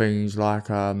little things like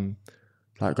going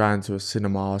to a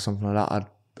cinema or something like that,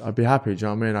 I'd be happy. Do you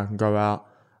know what I mean? I can go out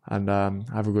and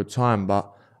have a good time.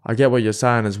 But I get what you're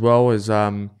saying as well. Is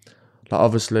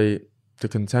obviously the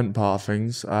content part of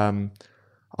things. I'm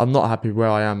not happy where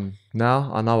I am now.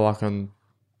 I know I can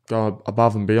go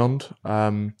above and beyond.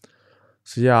 I know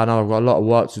I've got a lot of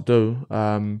work to do.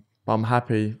 But I'm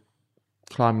happy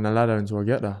climbing the ladder until I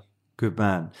get there. Good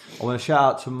man. I want to shout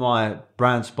out to my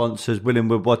brand sponsors.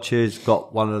 Willingwood Watches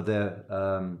got one of their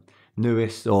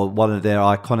newest, or one of their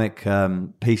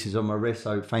iconic pieces on my wrist.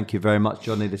 So thank you very much,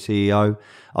 Johnny, the CEO.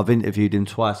 I've interviewed him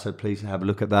twice, so please have a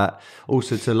look at that.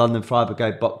 Also to London Fire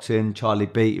Brigade Boxing, Charlie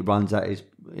Beat, who runs that, is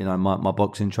my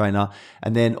boxing trainer.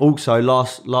 And then also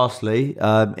lastly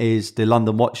is the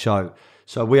London Watch Show.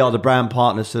 So we are the brand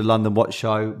partners to the London Watch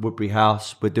Show, Woodbury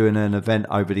House. We're doing an event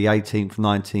over the 18th,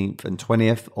 19th and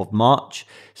 20th of March.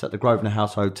 It's at the Grosvenor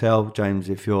House Hotel. James,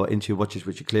 if you're into your watches,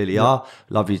 which you clearly are,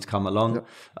 love you to come along.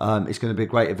 It's going to be a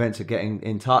great event to get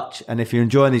in touch. And if you're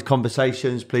enjoying these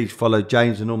conversations, please follow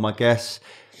James and all my guests.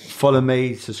 Follow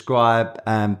me, subscribe,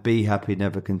 and be happy,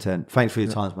 never content. Thanks for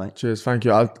your time, mate. Cheers, thank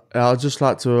you. I'd just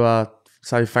like to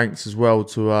say thanks as well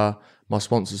to my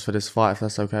sponsors for this fight, if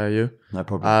that's okay with you. No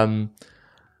problem.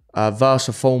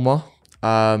 Versa Former,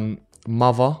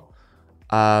 Mother,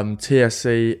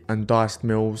 TSC and Diced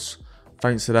Mills.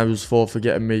 Thanks to those four for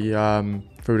getting me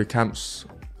through the camps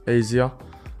easier.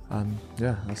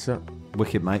 Yeah, that's it.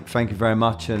 Wicked, mate. Thank you very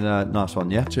much, and nice one,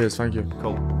 yeah? Cheers, thank you.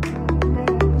 Cool.